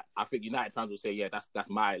back that I think United fans will say, that's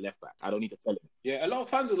my left back. I don't need to tell him. Yeah, a lot of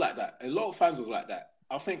fans was like that.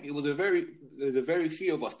 I think it was there's a very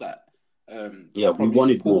few of us that we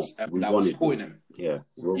wanted more. We wanted supporting him. Yeah,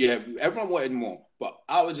 everyone wanted more. But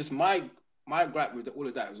I was just my gripe with all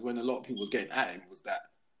of that was when a lot of people was getting at him was that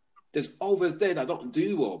there's others there that don't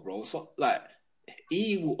do well, bro. So like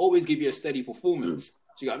he will always give you a steady performance.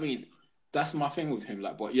 Do you know what I mean? That's my thing with him.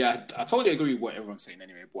 Like, but I totally agree with what everyone's saying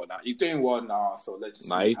anyway. But now he's doing well now, so let's just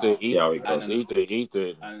see how it goes. He's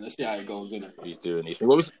doing, and let's see how it goes, innit? He's doing.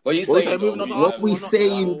 What you saying? What we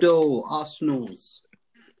saying though? Arsenal's.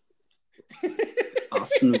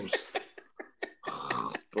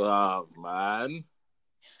 Oh, man.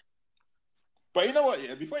 But you know what?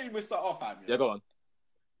 Yeah, before you even start off, go on.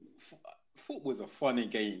 Football was a funny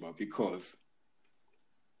game, bro, because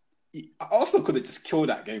I also could have just killed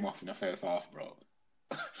that game off in the first half, bro.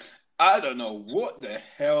 I don't know what the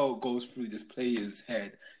hell goes through this player's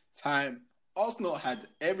head. Arsenal had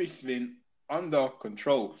everything under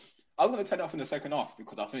control. I was going to turn it off in the second half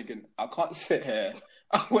because I'm thinking, I can't sit here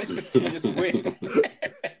and watch this team just win.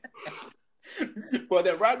 But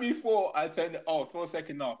then right before I turned it off for the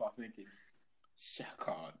second half, I'm thinking,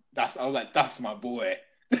 Shaka. I was like, that's my boy.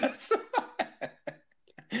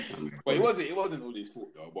 But it wasn't all his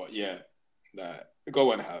fault though. But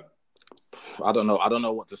go on, Hab. I don't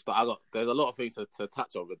know what to start. There's a lot of things to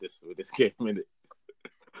touch on with this game, innit?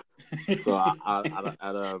 So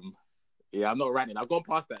I'm not ranting. I've gone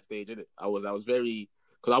past that stage, innit? I was very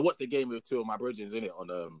because I watched the game with two of my brethren in it on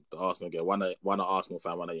the Arsenal game. One an Arsenal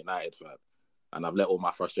fan, one a United fan, and I've let all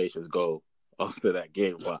my frustrations go after that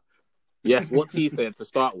game. But yes, what T said to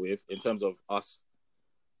start with in terms of us,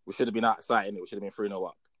 we should have been out of sight, innit? We should have been 3-0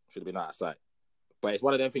 up. Should have been out of sight. But it's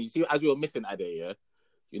one of them things. You see, as we were missing that day,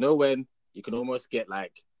 you know when you can almost get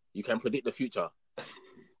you can predict the future.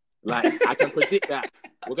 I can predict that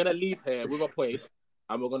we're gonna leave here with a point,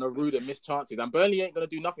 and we're gonna rue the missed chances. And Burnley ain't gonna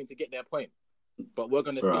do nothing to get their point, but we're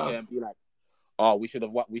gonna sit here and be like, "Oh, we should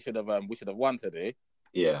have won today."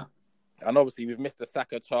 Yeah. And obviously we've missed the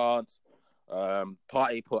Saka chance.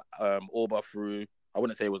 Partey put Auba through. I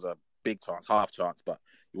wouldn't say it was a big chance, half chance, but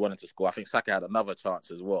you wanted to score. I think Saka had another chance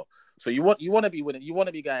as well. So you want to be winning. You want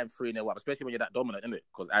to be going 3-0 up, especially when you're that dominant, isn't it?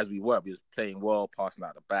 Because as we were playing well, passing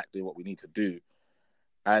out the back, doing what we need to do.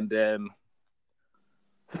 And then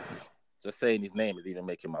Just saying his name is even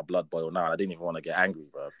making my blood boil now. I didn't even want to get angry,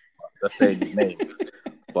 bro. Just saying his name.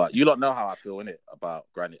 But you don't know how I feel, innit, about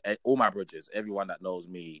Granit. All my bridges, everyone that knows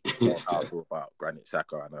me knows how I feel about Granit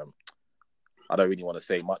Xhaka. And I don't really want to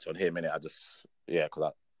say much on him, innit. I just,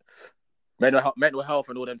 because mental health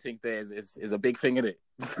and all them things there is a big thing, innit.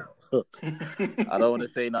 I don't want to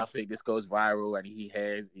say nothing. This goes viral and he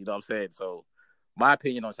hears, you know what I'm saying? So my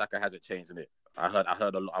opinion on Xhaka hasn't changed, innit. I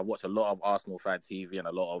heard a lot. I watched a lot of Arsenal fan TV and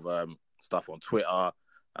a lot of stuff on Twitter,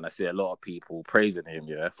 and I see a lot of people praising him,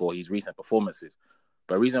 for his recent performances.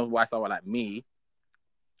 But the reason why someone like me,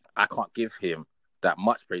 I can't give him that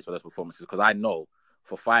much praise for those performances, because I know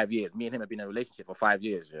for 5 years, me and him have been in a relationship for 5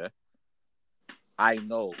 years, I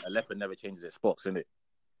know a leopard never changes its spots, innit?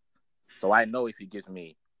 So I know if he gives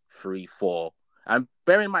me 3, 4, and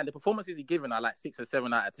bear in mind, the performances he's given are like 6 or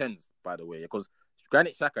 7 out of 10s, by the way, because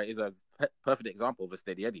Granit Xhaka is a perfect example of a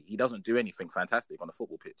steady Eddie. He doesn't do anything fantastic on the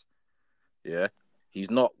football pitch. He's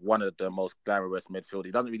not one of the most glamorous midfielders.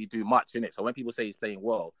 He doesn't really do much in it. So when people say he's playing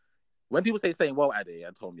well, Ade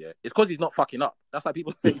and Tom, it's because he's not fucking up. That's why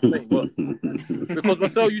people say he's playing well. Because we're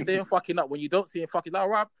so used to him fucking up. When you don't see him fucking up,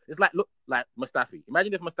 Rob, it's like, look, like Mustafi.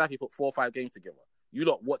 Imagine if Mustafi put 4 or 5 games together. You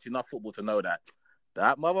lot watch enough football to know that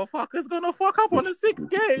motherfucker's gonna fuck up on the 6th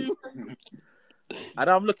game. And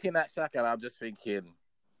I'm looking at Xhaka and I'm just thinking,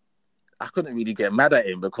 I couldn't really get mad at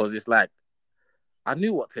him, because it's like, I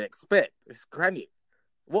knew what to expect. It's Granit.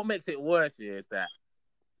 What makes it worse is that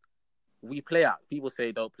we play out. People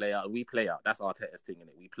say don't play out. We play out. That's Arteta's thing,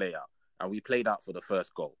 innit? We play out. And we played out for the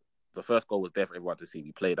first goal. The first goal was there for everyone to see.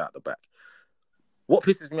 We played out the back. What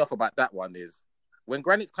pisses me off about that one is when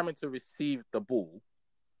Granit's coming to receive the ball,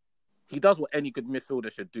 he does what any good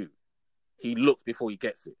midfielder should do. He looks before he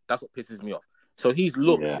gets it. That's what pisses me off. So he's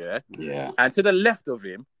looked, Yeah. And to the left of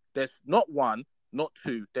him, there's not 1, not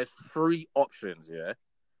 2, there's 3 options,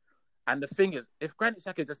 And the thing is, if Granit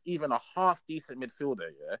Xhaka is just even a half-decent midfielder,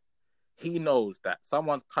 he knows that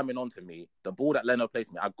someone's coming onto me, the ball that Leno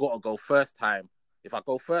plays me, I've got to go first time. If I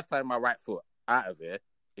go first time my right foot out of it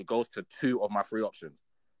goes to 2 of my 3 options.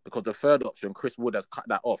 Because the third option, Chris Wood has cut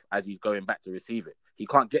that off as he's going back to receive it. He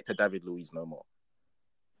can't get to David Luiz no more.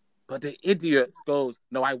 But the idiot goes,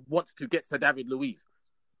 no, I want to get to David Luiz.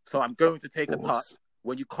 So I'm going to take a touch.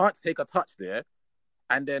 When you can't take a touch there,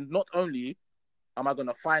 and then not only am I going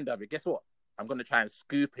to find David, guess what? I'm going to try and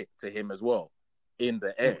scoop it to him as well in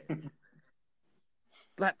the air.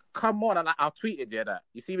 Like, come on. And I'll tweet it, that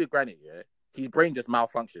you see with Granit, his brain just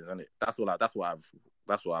malfunctions, isn't it? That's what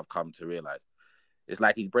I've come to realize. It's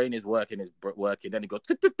like his brain is working, then he goes,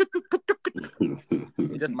 he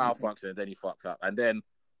just malfunctions, and then he fucks up. And then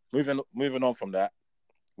moving on from that,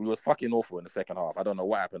 we was fucking awful in the second half. I don't know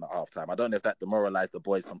what happened at halftime. I don't know if that demoralized the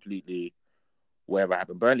boys completely, whatever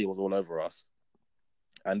happened. Burnley was all over us.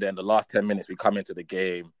 And then the last 10 minutes, we come into the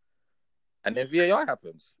game. And then VAR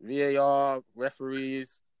happens. VAR,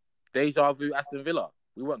 referees, deja vu, Aston Villa.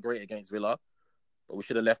 We weren't great against Villa, but we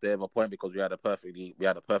should have left there with a point because we had a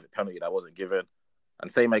perfect penalty that wasn't given. And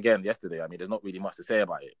same again yesterday. I mean, there's not really much to say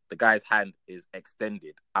about it. The guy's hand is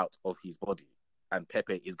extended out of his body, and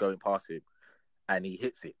Pepe is going past him, and he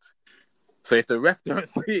hits it. So if the ref don't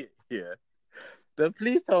see it, then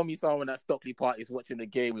please tell me someone at Stockley Park is watching the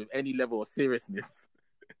game with any level of seriousness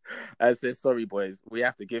and says, sorry, boys, we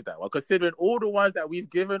have to give that one. Considering all the ones that we've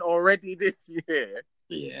given already this year,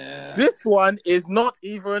 this one is not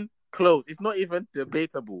even close. It's not even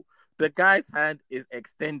debatable. The guy's hand is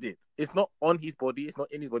extended. It's not on his body. It's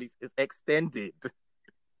not in his body. It's extended.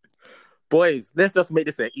 Boys, let's just make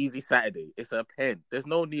this an easy Saturday. It's a pen. There's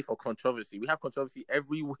no need for controversy. We have controversy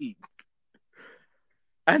every week.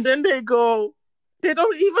 And then they go, they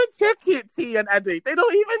don't even check it, T and Ade. They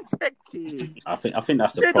don't even check it. I think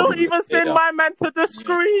that's the they problem. They don't even send my man to the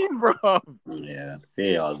screen, bro. Yeah,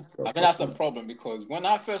 I think that's the problem, because when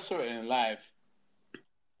I first saw it in live,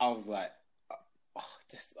 I was like,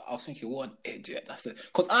 I was thinking, what an idiot. That's it.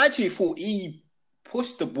 Because I actually thought he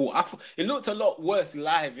pushed the ball. It looked a lot worse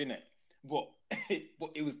live, innit? But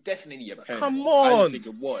it was definitely a pen. Come on. I was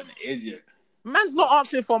thinking, what an idiot. Man's not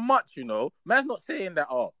asking for much, you know. Man's not saying that,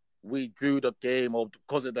 we drew the game or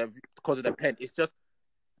because of the pen. It's just,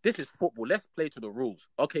 this is football. Let's play to the rules.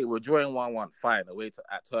 Okay, we're drawing 1-1. Fine, away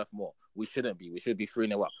at Turf Moor. We shouldn't be. We should be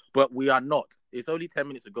 3-0 up. But we are not. It's only 10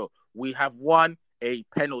 minutes ago. We have won a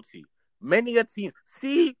penalty. Many a team,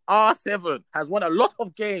 CR7 has won a lot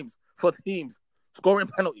of games for teams scoring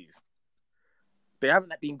penalties. They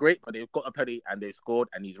haven't been great, but they've got a penalty and they've scored,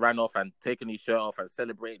 and he's ran off and taken his shirt off and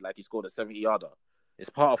celebrated like he scored a 70-yarder.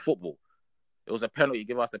 It's part of football. It was a penalty.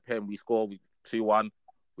 Give us the pen. We score 2-1.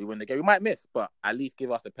 We win the game. We might miss, but at least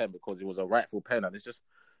give us the pen because it was a rightful pen. And it's just,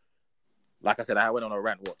 like I said, I went on a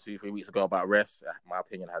rant 2-3 weeks ago about refs. My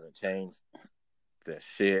opinion hasn't changed. They're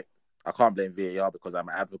shit. I can't blame VAR because I'm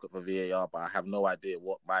an advocate for VAR, but I have no idea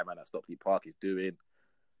what my man at Stockley Park is doing.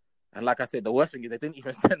 And like I said, the worst thing is they didn't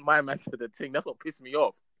even send my man to the thing. That's what pissed me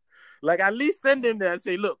off. Like, at least send him there and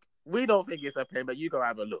say, look, we don't think it's a pen, but you go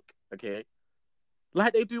have a look, okay?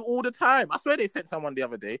 Like they do all the time. I swear they sent someone the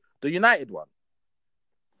other day, the United one.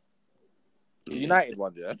 The United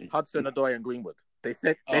one, yeah? Hudson, Odoi, and Greenwood. They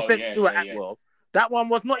sent Stuart Atwell. That one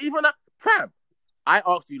was not even a... Fam, I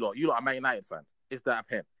asked you lot are Man United fans. Is that a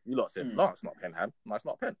pen? You lot said, no, it's not a pen, Han. No, it's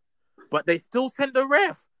not a pen. But they still sent the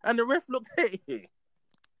ref. And the ref looked at it.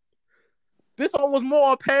 This one was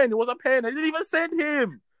more a pen. It was a pen. They didn't even send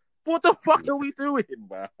him. What the fuck are we doing,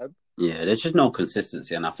 man? Yeah, there's just no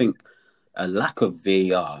consistency. And I think a lack of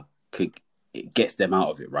VAR it gets them out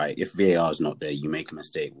of it, right? If VAR is not there, you make a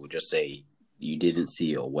mistake. We'll just say you didn't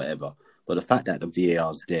see it or whatever. But the fact that the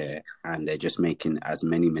VAR is there and they're just making as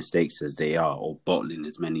many mistakes as they are or bottling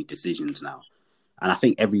as many decisions now. And I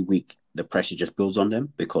think every week the pressure just builds on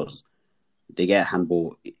them because they get a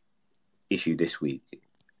handball issue this week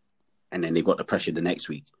and then they got the pressure the next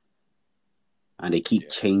week. And they keep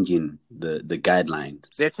changing the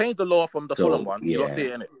guidelines. They changed the law from the Fulham one. You'll see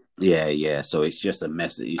it, innit? Yeah. So it's just a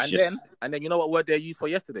mess. And then you know what word they used for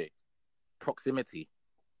yesterday? Proximity.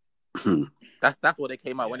 That's what they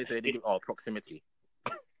came out when they said proximity.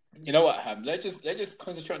 You know what, Ham? Let's just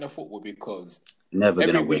concentrate on the football because never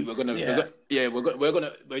every gonna week win. we're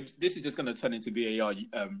gonna this is just gonna turn into VAR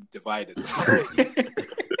divided.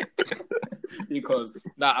 Because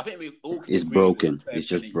I think we all it's broken. It's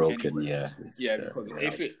just broken, anyway. Because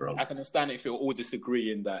I can understand if you're all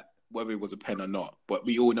disagreeing that whether it was a pen or not, but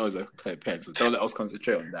we all know it's a clear pen, so don't let us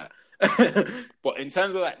concentrate on that. But in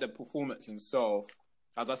terms of like the performance and stuff,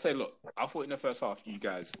 as I say, look, I thought in the first half you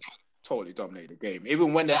guys totally dominated the game.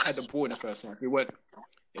 Even when they had the ball in the first half, it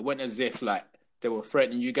went as if like they were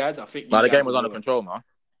threatening you guys. I think the game was under control, man.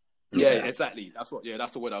 Yeah, exactly. That's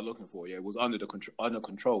the word I'm looking for. Yeah, it was under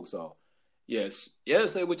control. So yes.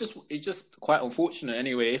 So it's just quite unfortunate.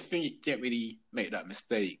 Anyway, if you didn't really make that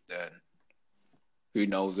mistake, then who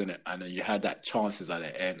knows, innit? And then you had that chances at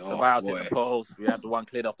the end. About in the post, we had the one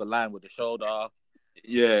cleared off the line with the shoulder.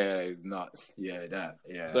 Yeah, it's nuts. Yeah, that.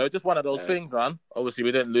 Yeah. So it's just one of those things, man. Obviously,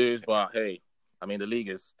 we didn't lose, but hey, I mean, the league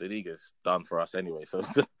is done for us anyway. So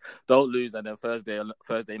just don't lose, and then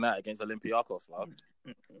Thursday night against Olympiacos,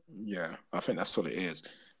 man. Yeah, I think that's what it is.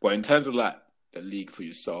 But in terms of like the league for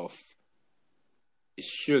yourself, it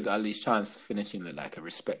should at least try and finish in like a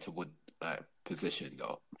respectable like position,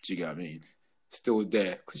 though. Do you get what I mean? Still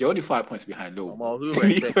there because you're only 5 points behind Liverpool. Well,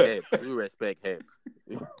 who respect him?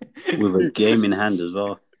 With a game in hand as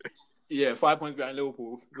well. Yeah, 5 points behind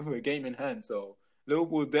Liverpool with a game in hand. So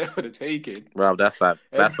Liverpool's there for the taking. Bro, that's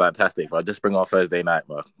fantastic. Bro, just bring on Thursday night,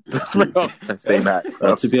 bro. Just bring on Thursday night.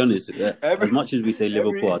 Well, to be honest, as much as we say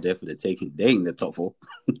Liverpool are there for the taking, they ain't the top four.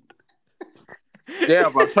 Yeah,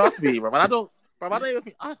 bro. Trust me, bro. I don't even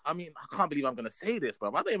think. I can't believe I'm gonna say this, bro.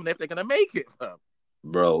 I don't even know if they're gonna make it, bro.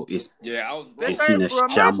 Bro, it's been a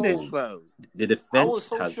shambles. Bro. The defense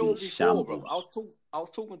has been shambles. Bro. I was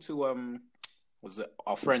talking to was it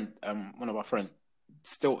our friend one of our friends,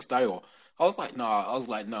 Style. I was like,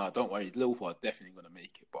 nah, don't worry, Liverpool are definitely gonna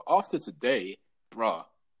make it. But after today, bro,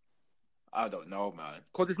 I don't know, man.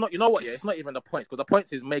 Because it's not, you know what? Yeah, it's not even the points. Because the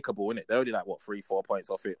points is makeable, innit? They're only like 3-4 points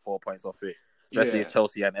off it, 4 points off it. Especially if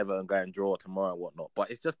Chelsea and Everton go and draw tomorrow and whatnot. But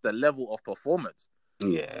it's just the level of performance.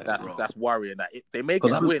 Yeah, that's worrying. That they make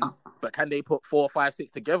it win, but can they put 4, 5,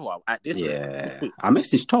 6 together at this? Yeah, I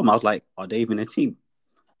messaged Tom. I was like, "Are they even a team?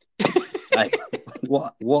 Like,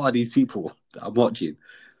 what are these people that I'm watching?"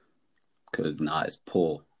 Because it's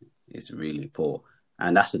poor. It's really poor,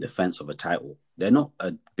 and that's the defense of a title. They're not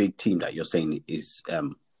a big team that you're saying is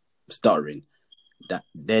stuttering. That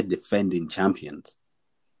they're defending champions.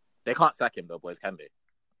 They can't sack him though, boys, can they?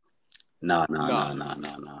 No.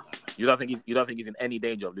 You don't think he's in any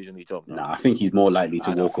danger of losing his job? No, I think he's more likely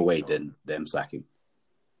to walk away than them sack him.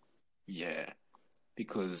 Yeah,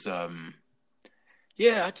 because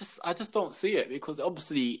I just don't see it because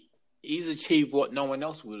obviously he's achieved what no one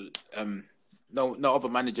else would. No other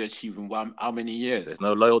manager achieved in how many years? There's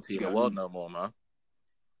no loyalty in the world no more, man.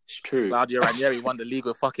 It's true. Claudio Ranieri won the league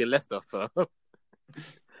with fucking Leicester, fam.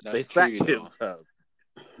 They sacked him, fam.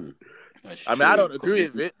 I mean, I don't agree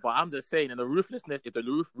with it, but I'm just saying, in the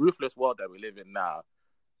ruthless world that we live in now,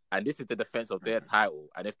 and this is the defense of their title,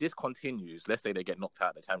 and if this continues, let's say they get knocked out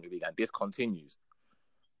of the Champions League, and this continues,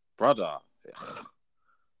 brother,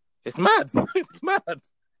 it's mad. It's mad.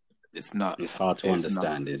 It's nuts. It's hard to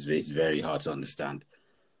understand. It's very hard to understand.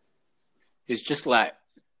 It's just like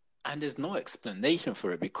And there's no explanation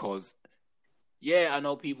for it because, yeah, I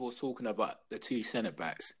know people are talking about the two centre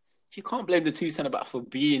backs. You can't blame the two centre backs for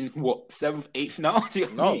being what 7th, 8th now. Do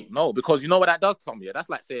you know what I mean? No, because you know what that does, Tom. Yeah, that's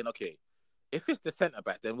like saying, okay, if it's the centre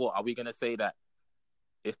backs, then what are we going to say that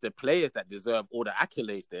it's the players that deserve all the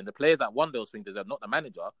accolades? Then the players that won those things deserve, not the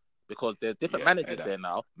manager, because there's different managers there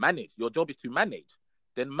now. Manage. Your job is to manage.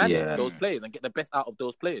 Then manage those players and get the best out of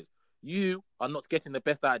those players. You are not getting the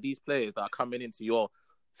best out of these players that are coming into your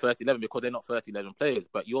first 11 because they're not first 11 players,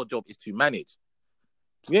 but your job is to manage.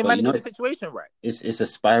 We ain't managing the situation right. It's a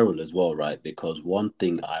spiral as well, right? Because one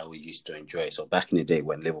thing I always used to enjoy, so back in the day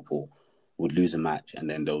when Liverpool would lose a match and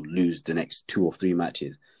then they'll lose the next 2 or 3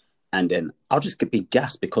 matches, and then I'll just get big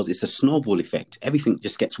gas because it's a snowball effect. Everything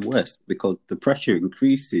just gets worse because the pressure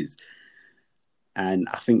increases. And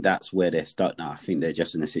I think that's where they're stuck now. I think they're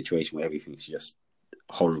just in a situation where everything's just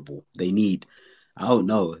horrible. They need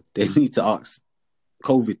to ask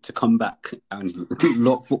COVID to come back and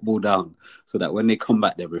lock football down so that when they come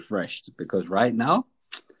back, they're refreshed. Because right now,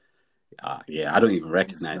 I don't even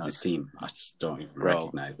recognize this team. I just don't even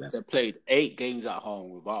recognize them. They played 8 games at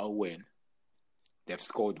home without a win. They've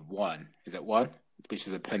scored 1. Is it 1? Which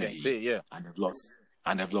is a penalty. Yeah. And they've lost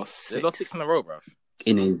 6. They've lost 6 in a row, bro.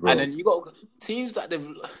 In a row. And then you got teams that they've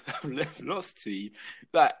lost to.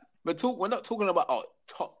 Like we're not talking about our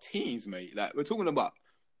top teams, mate. Like we're talking about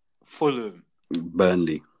Fulham,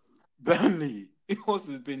 Burnley. Who else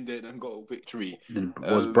has been there and got a victory?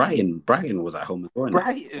 Was Brighton? Brighton was at home as well.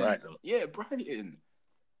 Brighton. Yeah, Brighton.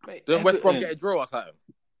 Mate, didn't West Brom get a draw or something?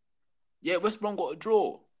 Yeah, West Brom got a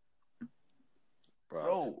draw.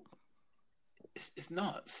 Bro. It's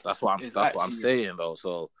nuts. That's what I'm saying though.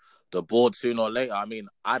 So the board sooner or later, I mean,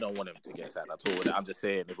 I don't want him to get sacked at all. I'm just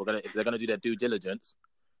saying if they're gonna do their due diligence,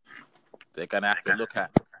 they're gonna have to look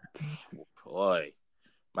at boy.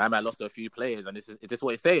 My man lost a few players, and is this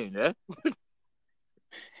what he's saying, yeah?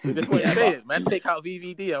 Is this what he's saying? Man, take out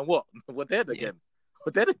VVD and what? We're dead again.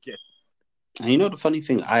 And you know the funny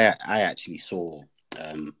thing, I actually saw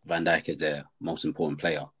Van Dijk as their most important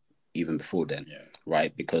player even before then,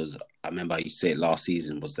 right? Because I remember I used to say it last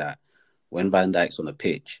season was that when Van Dijk's on the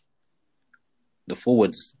pitch, the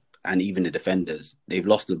forwards and even the defenders, they've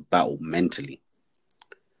lost the battle mentally,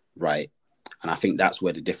 right? And I think that's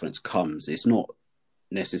where the difference comes. It's not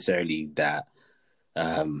necessarily that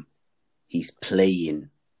he's playing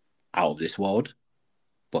out of this world,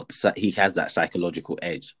 but he has that psychological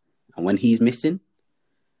edge. And when he's missing,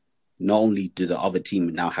 not only do the other team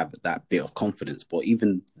now have that bit of confidence, but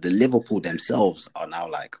even the Liverpool themselves are now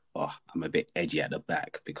like, oh, I'm a bit edgy at the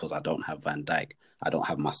back because I don't have Van Dijk. I don't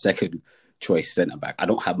have my second choice centre-back. I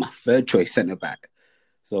don't have my third choice centre-back.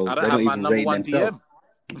 So they're not even rating themselves.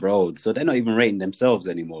 Bro, so they're not even rating themselves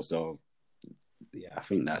anymore. So, yeah, I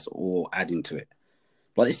think that's all adding to it.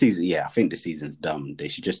 But this season, I think the season's done. They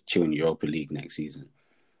should just chill in Europa League next season.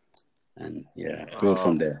 And, build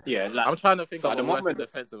from there. Yeah, I'm trying to think of the moment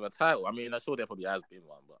defense of a title. I mean, I'm sure there probably has been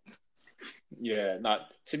one, but... Yeah,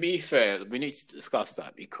 to be fair, we need to discuss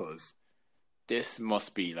that because this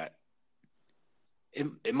must be like...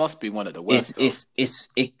 It must be one of the worst.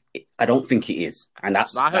 I don't think it is. And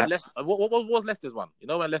that's... I heard Leicester, what was Leicester's one? You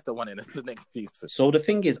know when Leicester won in the next season? So the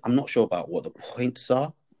thing is, I'm not sure about what the points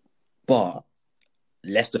are, but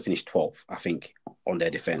Leicester finished 12th, I think, on their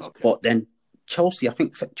defence. Okay. But then Chelsea, I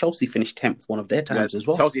think Chelsea finished 10th one of their times as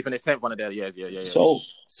well. Chelsea finished 10th one of their years, yeah. So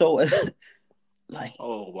like...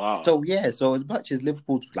 Oh, wow. So as much as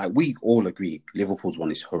Liverpool's... Like, we all agree Liverpool's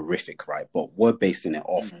one is horrific, right? But we're basing it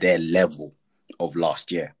off their level of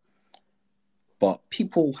last year. But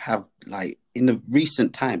people have, like, in the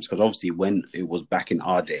recent times, because obviously when it was back in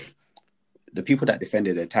our day, the people that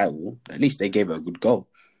defended their title, at least they gave it a good go,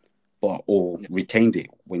 or retained it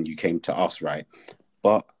when you came to us, right?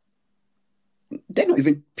 But they're not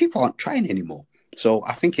even, people aren't trying anymore. So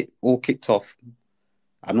I think it all kicked off.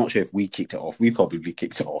 I'm not sure if we kicked it off. We probably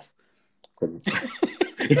kicked it off,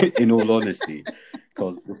 in all honesty,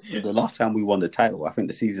 because the last time we won the title, I think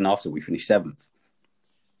the season after we finished 7th.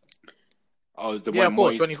 Oh, the one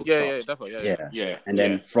more definitely. Yeah. And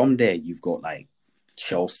then from there, you've got like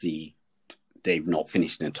Chelsea. They've not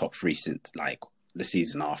finished in the top 3 since like the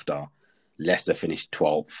season after. Leicester finished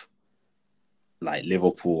 12th. Like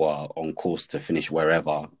Liverpool are on course to finish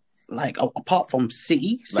wherever. Like apart from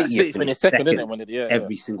City finished second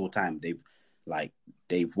every single time.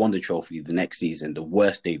 They've won the trophy. The next season, the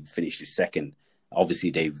worst they've finished is second.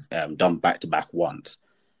 Obviously, they've done back-to-back once.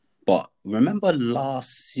 But remember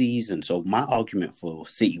last season, so my argument for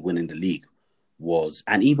City winning the league was,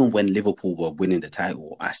 and even when Liverpool were winning the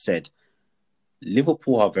title, I said,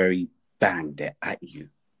 Liverpool are very bang, they're at you.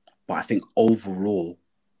 But I think overall,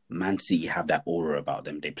 Man City have that aura about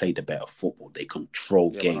them. They play the better football. They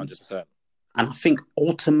control games. 100%. And I think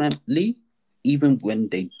ultimately, even when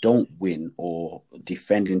they don't win or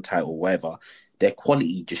defending title or whatever, their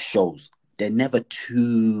quality just shows. They're never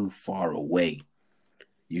too far away.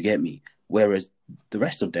 You get me? Whereas the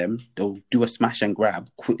rest of them, they'll do a smash and grab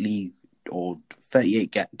quickly, or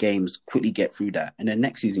 38 games, quickly get through that. And then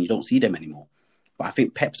next season, you don't see them anymore. But I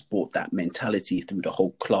think Pep's brought that mentality through the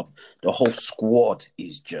whole club. The whole squad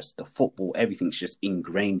is just the football. Everything's just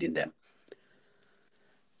ingrained in them.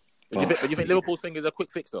 But you think Liverpool's thing is a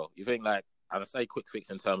quick fix, though? You think, like, I say quick fix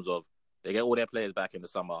in terms of they get all their players back in the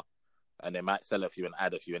summer and they might sell a few and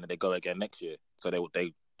add a few and then they go again next year. So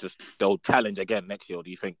they'll challenge again next year. Or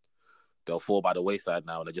do you think they'll fall by the wayside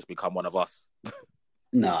now and they just become one of us?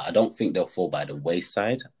 No, I don't think they'll fall by the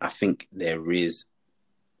wayside. I think there is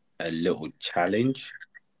a little challenge,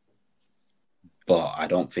 but I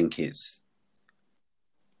don't think it's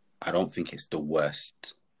the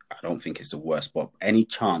worst. I don't think it's the worst. But any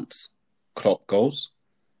chance Klopp goes,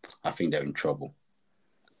 I think they're in trouble.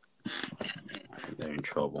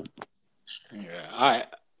 Yeah,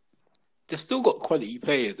 they've still got quality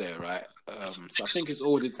players there, right? So I think it's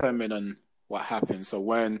all determined on what happens. So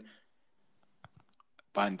when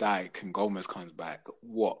Van Dijk and Gomez comes back,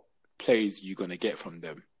 what plays you going to get from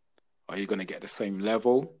them? Are you going to get the same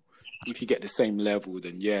level? If you get the same level,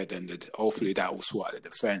 then hopefully that will sort out the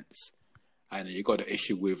defense. And then you got the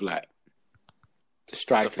issue with like the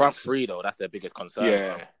strikers. The front three, though, that's their biggest concern.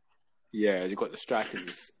 Yeah, you got the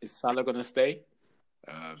strikers. Is Salah going to stay?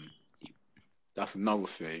 That's another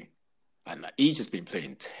thing. And like, he's just been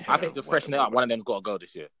playing terrible. I think to freshen it up, one of them's got to go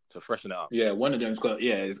this year. To freshen it up. Yeah, one of them's got.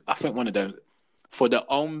 Yeah, I think one of them for their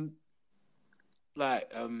own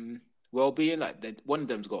well-being. One of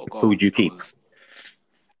them's got to go. Who would you keep?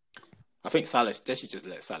 I think Salah. They should just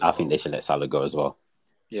let Salah. I think they should let Salah go as well.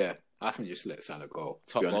 Yeah, I think just let Salah go.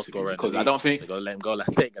 Top goal scorer, because I don't think they're gonna let him go. Like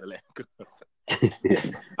they ain't gonna let him go.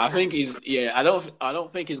 I think he's. Yeah, I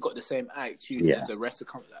don't think he's got the same attitude as the rest of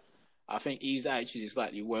the company. I think his attitude is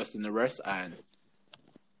slightly worse than the rest, and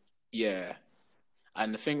yeah.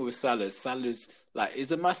 And the thing with Salah's like,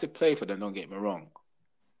 it's a massive play for them. Don't get me wrong,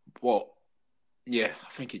 but yeah, I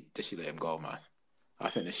think they should let him go, man. I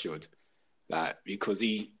think they should, because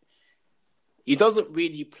he doesn't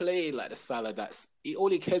really play like the Salah. All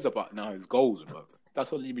he cares about now is goals, bro.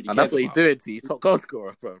 That's all he really. And cares that's what about. he's doing to you. He's top goal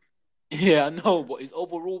scorer, bro. Yeah, I know, but his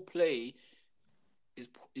overall play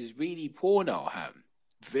is really poor now, Ham.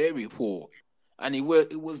 Very poor, and it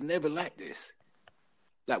was never like this.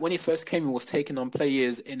 Like when he first came, he was taking on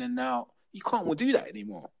players in and out. You can't do that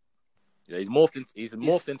anymore. Yeah, he's morphed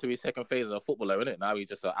into his second phase as a footballer, isn't it? Now he's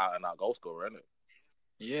just an out and out goal scorer, isn't it?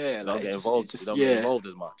 Yeah, he don't get involved. He don't get involved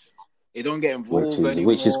as much. He don't get involved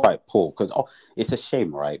which is quite poor, because it's a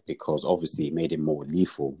shame, right? Because obviously it made him more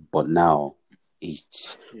lethal, but now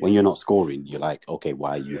when you're not scoring, you're like, okay,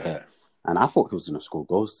 why are you here? And I thought he was going to score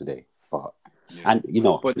goals today, but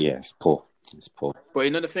it's poor. It's poor.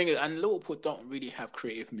 But the thing is, and Liverpool don't really have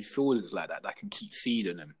creative midfielders like that can keep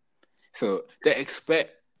feeding them. So they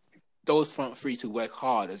expect those front three to work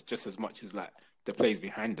hard just as much as like the players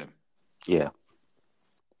behind them. Yeah.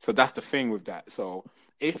 So that's the thing with that. So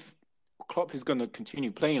if Klopp is going to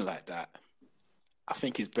continue playing like that, I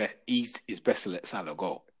think it's best to let Salah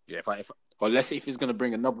go. Yeah, or let's say if he's going to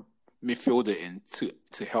bring another midfielder in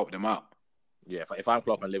to help them out. Yeah, if I'm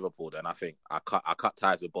Klopp and Liverpool, then I think I cut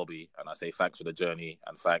ties with Bobby and I say thanks for the journey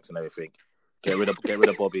and thanks and everything. Get rid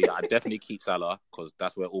of Bobby. I definitely keep Salah because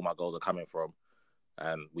that's where all my goals are coming from,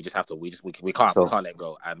 and we just have to. We can't let him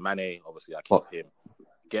go. And Mane, obviously, I keep him.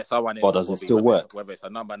 Get someone in. But does Bobby, it still work? Whether it's a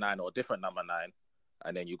number 9 or a different number 9,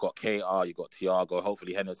 and then you got KR, you got Thiago.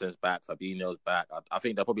 Hopefully Henderson's back, Fabinho's back. I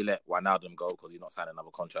think they'll probably let Wijnaldum go because he's not signing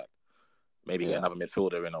another contract. Maybe get another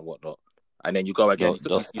midfielder in or whatnot. And then you go again.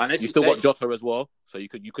 You still got Jota as well, so you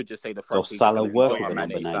could just say the front. Does Salah work with a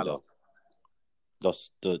number 9 though?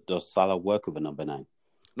 Does Salah work with a number 9?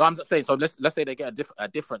 No, I'm just saying. So let's say they get a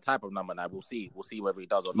different type of number 9. We'll see whether he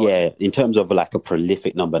does or not. Yeah, in terms of like a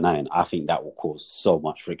prolific number 9, I think that will cause so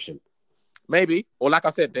much friction. Maybe, or like I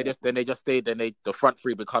said, they just stay. Then the front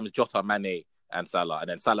three becomes Jota, Mane, and Salah, and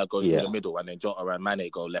then Salah goes through the middle, and then Jota and Mane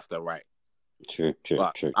go left and right. True.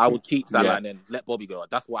 I would keep Salah and then let Bobby go.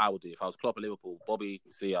 That's what I would do if I was Klopp at Liverpool. Bobby,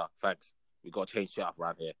 see ya, thanks. We got to change shit up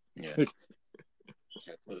around here. Yeah.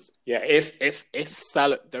 If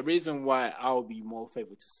Salah, the reason why I would be more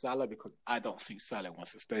favourable to Salah because I don't think Salah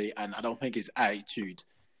wants to stay, and I don't think his attitude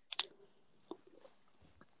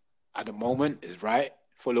at the moment is right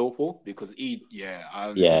for Liverpool because I Yeah,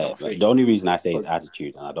 don't think the only reason I say is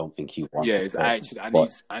attitude, and I don't think he wants. his attitude,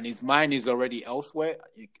 and his mind is already elsewhere.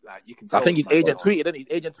 You can tell. I think his agent tweeted, didn't he?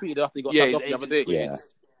 His agent tweeted after he got subbed off the other day.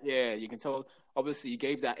 Yeah, you can tell. Obviously, he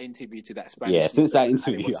gave that interview to that Spanish. Yeah, since that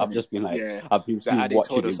interview, I've just been like, I've been watching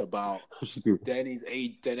told us about. Then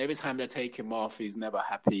every time they take him off, he's never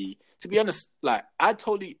happy. To be honest, like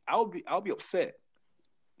I'll be upset.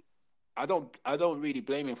 I don't really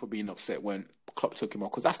blame him for being upset when Klopp took him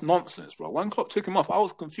off because that's nonsense, bro. When Klopp took him off, I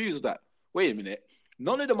was confused that wait a minute,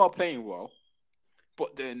 none of them are playing well,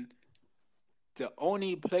 but then the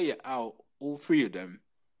only player out, all three of them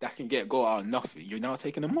that can get a goal out of nothing, you're now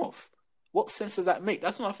taking them off. What sense does that make?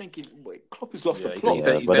 That's what I'm thinking. Wait, Klopp has lost the plot.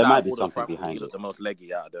 But there might be something behind it. The most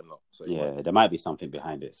leggy out of them lot. So there might be something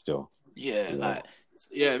behind it still.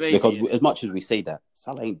 Maybe. Because as much as we say that,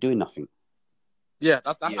 Salah ain't doing nothing. Yeah,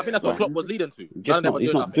 I think that's what Klopp was leading to. He's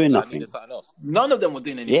not doing nothing. None of them were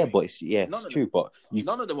doing anything. Yeah, but it's true. But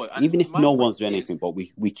none of them were. Even if no one's doing anything, but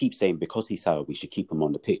we keep saying because he's Salah, we should keep him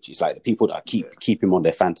on the pitch. It's like the people that keep him on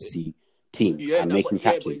their fantasy team and make him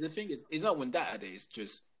captain. But the thing is, it's not when that is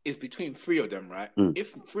it's between three of them, right?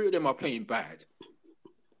 If three of them are playing bad,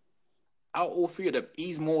 out of all three of them,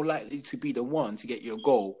 he's more likely to be the one to get your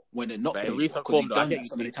goal when they're not playing. In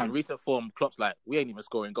recent form, Klopp's like, we ain't even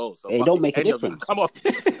scoring goals. So it don't make a difference. Come on.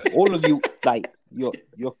 All of you, like, you're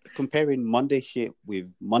comparing Monday shit with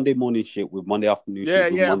Monday morning shit with Monday afternoon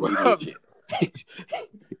shit with Monday evening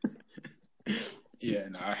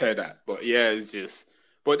shit. I heard that. But it's just...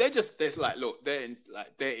 But they're like, look, they're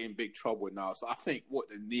in big trouble now. So I think what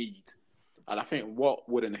they need... And I think what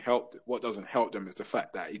doesn't help them is the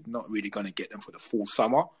fact that it's not really going to get them for the full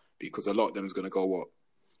summer because a lot of them is going to go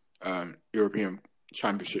European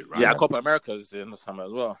Championship, right? Yeah, Copa America is in the summer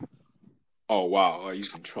as well. Oh wow,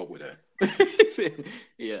 he's in trouble there.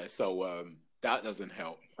 Yeah, so that doesn't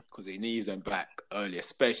help because he needs them back early,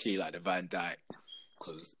 especially like the Van Dijk.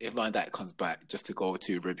 Because if Van Dijk comes back just to go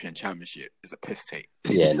to European Championship, it's a piss take.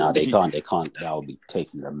 Yeah, no, they can't. That will be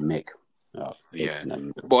taking the mick.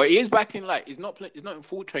 But he is back in he's not in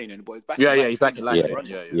full training, but he's back. He's back in light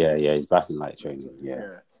training. He's back in light training.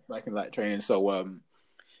 Back in light training. So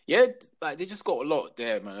they just got a lot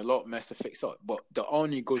there, man. A lot of mess to fix up. But the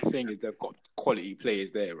only good thing is they've got quality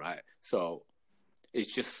players there, right? So it's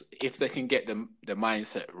just if they can get the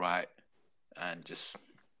mindset right and just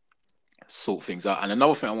sort things out. And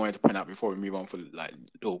another thing I wanted to point out before we move on for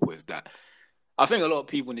Liverpool is that I think a lot of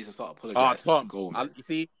people need to start apologizing to Gomez. You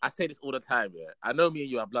see, I say this all the time, yeah. I know me and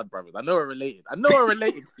you are blood brothers. I know we're related. I know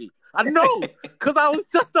to you. I know, because I was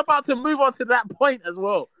just about to move on to that point as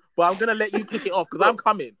well. But I'm going to let you pick it off, because I'm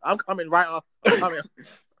coming. I'm coming right off. I'm coming.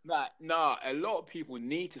 Nah, a lot of people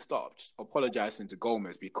need to start apologizing to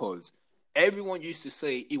Gomez because everyone used to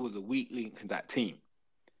say he was a weak link in that team.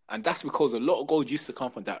 And that's because a lot of goals used to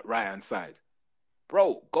come from that right-hand side.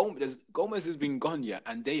 Bro, Gomez has been gone yet,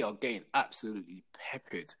 and they are getting absolutely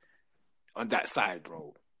peppered on that side,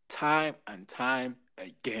 bro. Time and time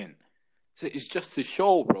again. So it's just to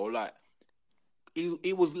show, bro, like,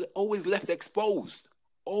 he was always left exposed.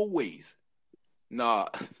 Always. Nah,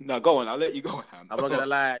 go on. I'll let you go, Ham. I'm not going to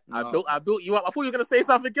lie. No. I built you up. I thought you were going to say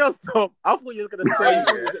something else, Tom. I thought you were going to say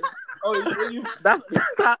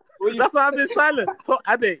That's why I've been silent.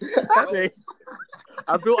 Ade.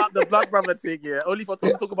 I built up the blood brother thing, only for Tom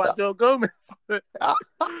to talk about Joe Gomez. Tom, I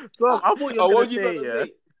thought you were going to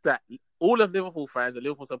say that all of Liverpool fans and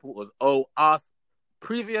Liverpool supporters owe us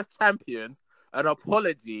previous champions an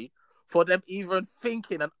apology for them even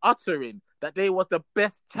thinking and uttering that they was the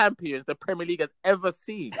best champions the Premier League has ever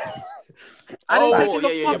seen. Look at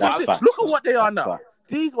what they are now.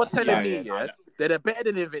 These were telling me, they're better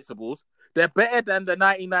than the Invincibles. They're better than the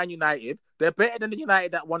 99 United. They're better than the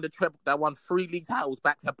United that won that won 3 league titles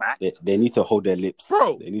back to back. They need to hold their lips.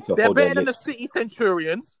 Bro, they're better than the City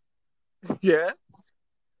Centurions. Yeah.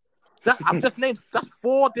 I've just named, that's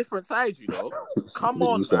 4 different sides, you know. Come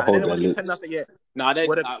on, man. They don't want to nothing yet. I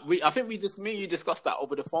think me and you discussed that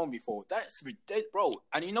over the phone before. That's ridiculous, bro.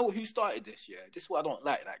 And you know who started this? Yeah, this is what I don't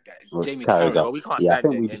like. That guy, it's Jamie Carragher. I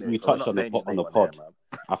think we touched on the pod.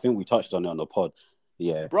 I think we touched on it on the pod.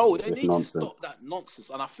 Yeah, bro, they need to stop that nonsense.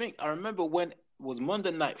 And I remember when it was Monday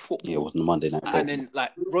Night Football. Yeah, it was Monday Night Football. And then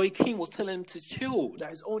Roy Keane was telling him to chill.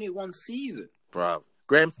 That is only 1 season, bro.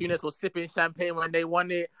 Graham Souness was sipping champagne when they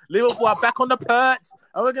won it. Liverpool are back on the perch,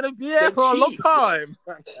 and we're gonna be here for a long time.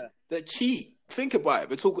 They're cheap. Think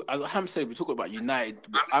about it. As Ham said, we're talking about United.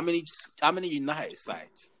 How many United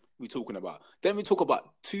sides we talking about? Then we talk about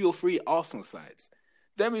 2 or 3 Arsenal sides.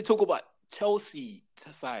 Then we talk about Chelsea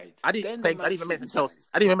sides. I didn't even mention Chelsea.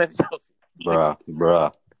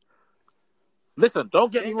 Bruh. Listen,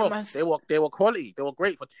 don't get me Ain't wrong. man- They were quality. They were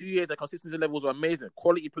great for 2 years. Their consistency levels were amazing.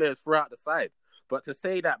 Quality players throughout the side. But to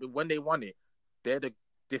say that when they won it, the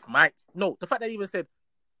fact that they even said,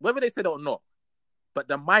 whether they said it or not, but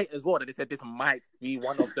the might as well, that they said this might be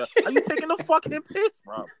one of the. Are you taking a fucking piss,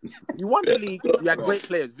 bro? You won the league. You had great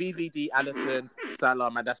players, VVD, Alisson, Salah,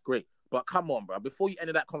 man. That's great. But come on, bro. Before you end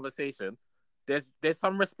that conversation, there's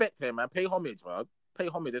some respect here, man. Pay homage, bro. Pay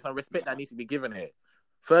homage. There's some respect that needs to be given here.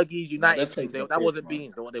 Fergie's United team, that wasn't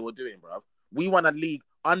beans, what they were doing, bro. We won a league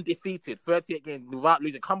undefeated, 38 games without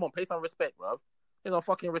losing. Come on, pay some respect, bro. Pay some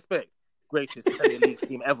fucking respect. Greatest Premier League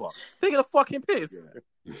team ever. Taking a fucking piss.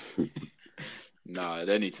 Yeah. No,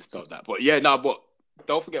 they need to stop that. But yeah, but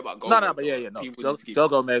don't forget about Gomez. No. Joe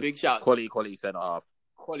Gomez, big shout, quality centre half,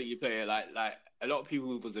 quality player. Like a lot of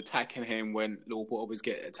people was attacking him when Liverpool always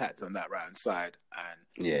get attacked on that right hand side.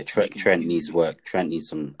 And yeah, Trent needs work. Trent needs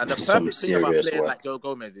some. And the some perfect thing about players work. like Joe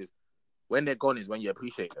Gomez is when they're gone is when you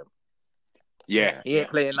appreciate them. Yeah, he ain't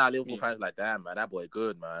playing now. Liverpool fans like, damn man, that boy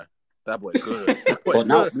good, man. That boy good. But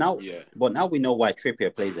now we know why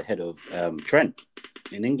Trippier plays ahead of Trent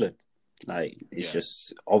in England. Like it's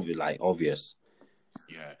just obvious.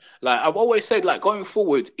 Yeah, like I've always said, like going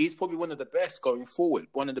forward, he's probably one of the best going forward,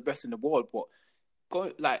 one of the best in the world. But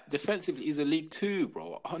defensively, he's a League Two,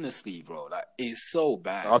 bro. Honestly, bro, like it's so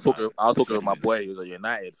bad. I was talking with my boy. He was a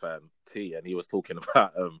United fan, T, and he was talking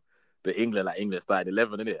about the England started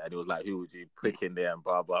 11 in it, and he was like, who would you pick in there and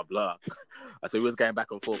blah blah blah. So he was going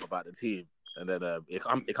back and forth about the team, and then it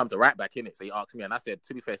comes to right back in it. So he asked me, and I said,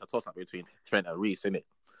 to be fair, it's a toss up between Trent and Reece in it.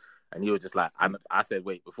 And he was just like, and I said,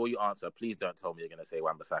 wait, before you answer, please don't tell me you're going to say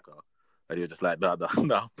Wan-Bissaka. And he was just like, no,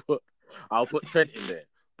 I'll put Trent in there.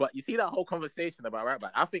 But you see that whole conversation about right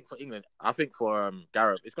back. I think for England, for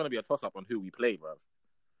Gareth, it's going to be a toss-up on who we play, bro.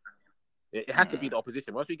 It has to be the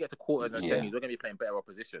opposition. Once we get to quarters and semis, we're going to be playing better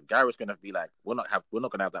opposition. Gareth's going to be like, we're not going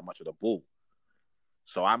to have that much of the ball.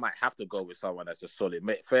 So I might have to go with someone that's just solid.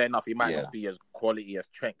 Fair enough, he might not be as quality as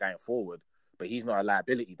Trent going forward, but he's not a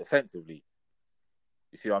liability defensively.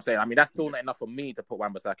 You see what I'm saying? I mean, that's still not enough for me to put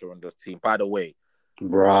Wan-Bissaka on this team. By the way, I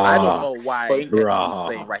don't know why he's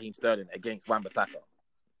playing Raheem Sterling against Wan-Bissaka.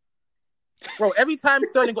 Bro, every time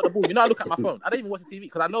Sterling got the ball, I look at my phone. I don't even watch the TV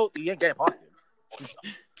because I know he ain't getting past him.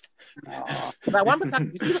 Like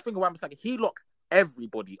Wan-Bissaka, you see the thing with Wan-Bissaka, he locks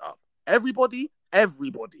everybody up. Everybody.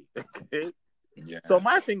 Okay? Yeah. So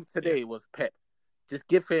my thing today was Pep. Just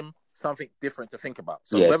give him something different to think about.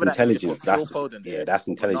 So whether intelligence. That's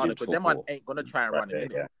intelligent. Because them man ain't gonna try and run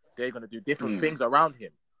him in. They're gonna do different things around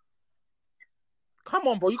him. Come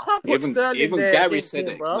on, bro. You can't put Sterling even there. Gary said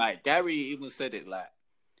him, it. Bro. Like Gary even said it.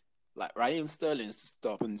 Like Raheem Sterling's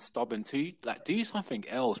stubborn too. Like do something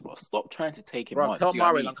else, bro. Stop trying to take him on. Tell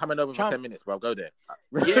Murray I'm coming over for 10 minutes, bro. Go there.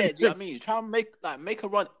 Yeah, do you know what I mean? Try and make a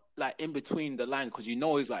run like in between the line because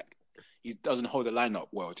he's like he doesn't hold the line up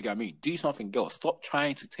well. Do you get what I mean? Do something else. Stop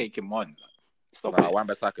trying to take him on. Stop it.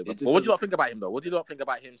 Wan-Bissaka. But what do you not think about him though? What do you not think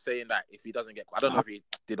about him saying that if he doesn't get? I don't know if he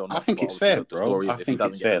did or not. I think it's fair, bro. I think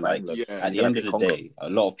it's fair. Like at the end of the day,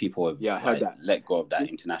 a lot of people have let go of that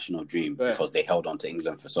international dream because they held on to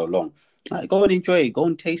England for so long. Like, go and enjoy it. Go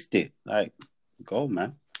and taste it. Like, go,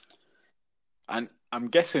 man. And I'm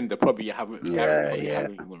guessing they probably haven't. Gareth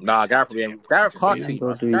can't teach.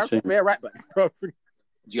 Gareth can be a right back.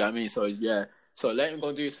 Do you know what I mean? So yeah. So let him go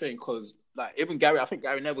and do his thing because. Like even Gary, I think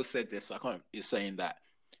Gary Neville said this. He's saying that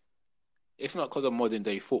if not because of modern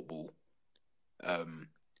day football,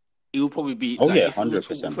 he will probably be.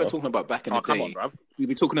 100%. If we're talking about back in the day, we'd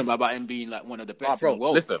be talking about him being like one of the best in the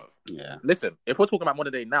world. Listen. If we're talking about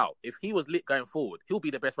modern day now, if he was lit going forward, he'll be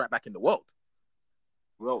the best right back in the world.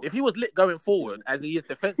 Bro, if he was lit going forward as he is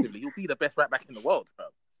defensively, he'll be the best right back in the world, bro.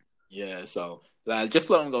 Yeah. So just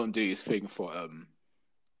let him go and do his thing for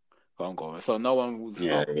So no one will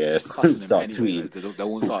start tweeting. They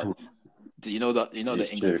won't start. You know the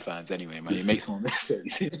England fans anyway, man. It makes more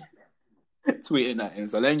sense. Tweeting at him.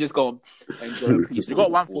 So let him just go and enjoy. You got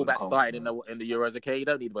one fullback starting in the Euros, okay? You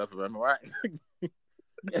don't need both of them, all right?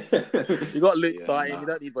 You got Luke starting. You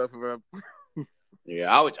don't need both of them.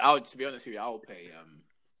 Yeah, I would. To be honest with you, I would pay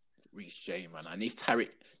Reece James, man. And if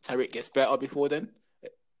Tariq gets better before then,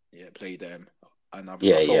 play them. And I'm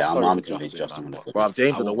convinced Justin. Well,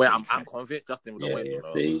 James on the way. I'm convinced Justin would have went.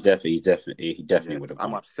 So he definitely would have.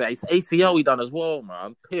 I'm upset. It's ACL he done as well,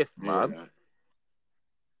 man. Pissed, man. Yeah.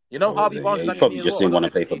 You know, Harvey Barnes. He probably just didn't want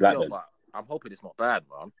to play for Blackburn. I'm hoping it's not bad,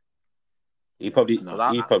 man. He probably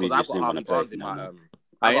just didn't want to play.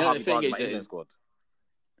 I know the thing is,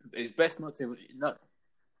 it's best not to.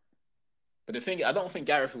 But the thing, I don't think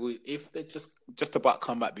Gareth will. If they just about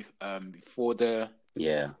come back before the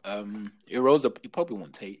Euros, he probably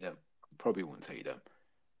won't take them. probably won't take them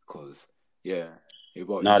because yeah.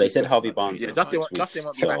 No, they said Harvey Barnes. Yeah, is Justin next week,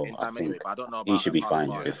 won't be so back in I time think anyway. But I don't know about he should be Harvey fine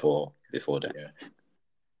Barnes. before then. Yeah.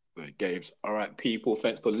 Good games. All right, people.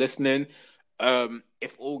 Thanks for listening.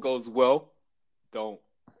 If all goes well, don't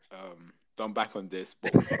back on this,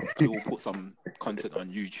 but we will put some content on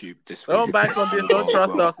YouTube this week. Don't bank on this. Don't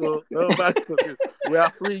trust us. Don't bank on this. We are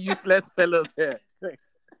three useless fellas here.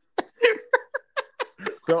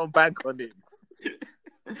 Don't bank on it.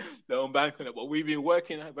 Don't bank on it. But we've been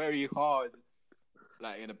working very hard,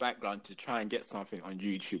 like in the background, to try and get something on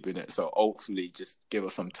YouTube in it. So hopefully, just give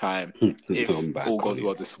us some time. If all goes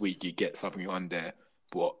well this week, you get something on there.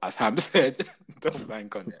 But as Ham said, don't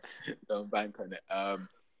bank on it. Don't bank on it.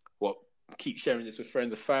 Keep sharing this with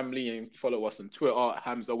friends and family, and follow us on Twitter.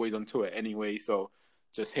 Ham's always on Twitter anyway, so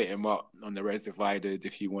just hit him up on the Res Divided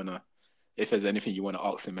if there's anything you want to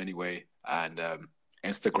ask him anyway. And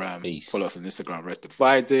Instagram, Follow us on Instagram, Res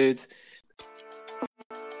Divided.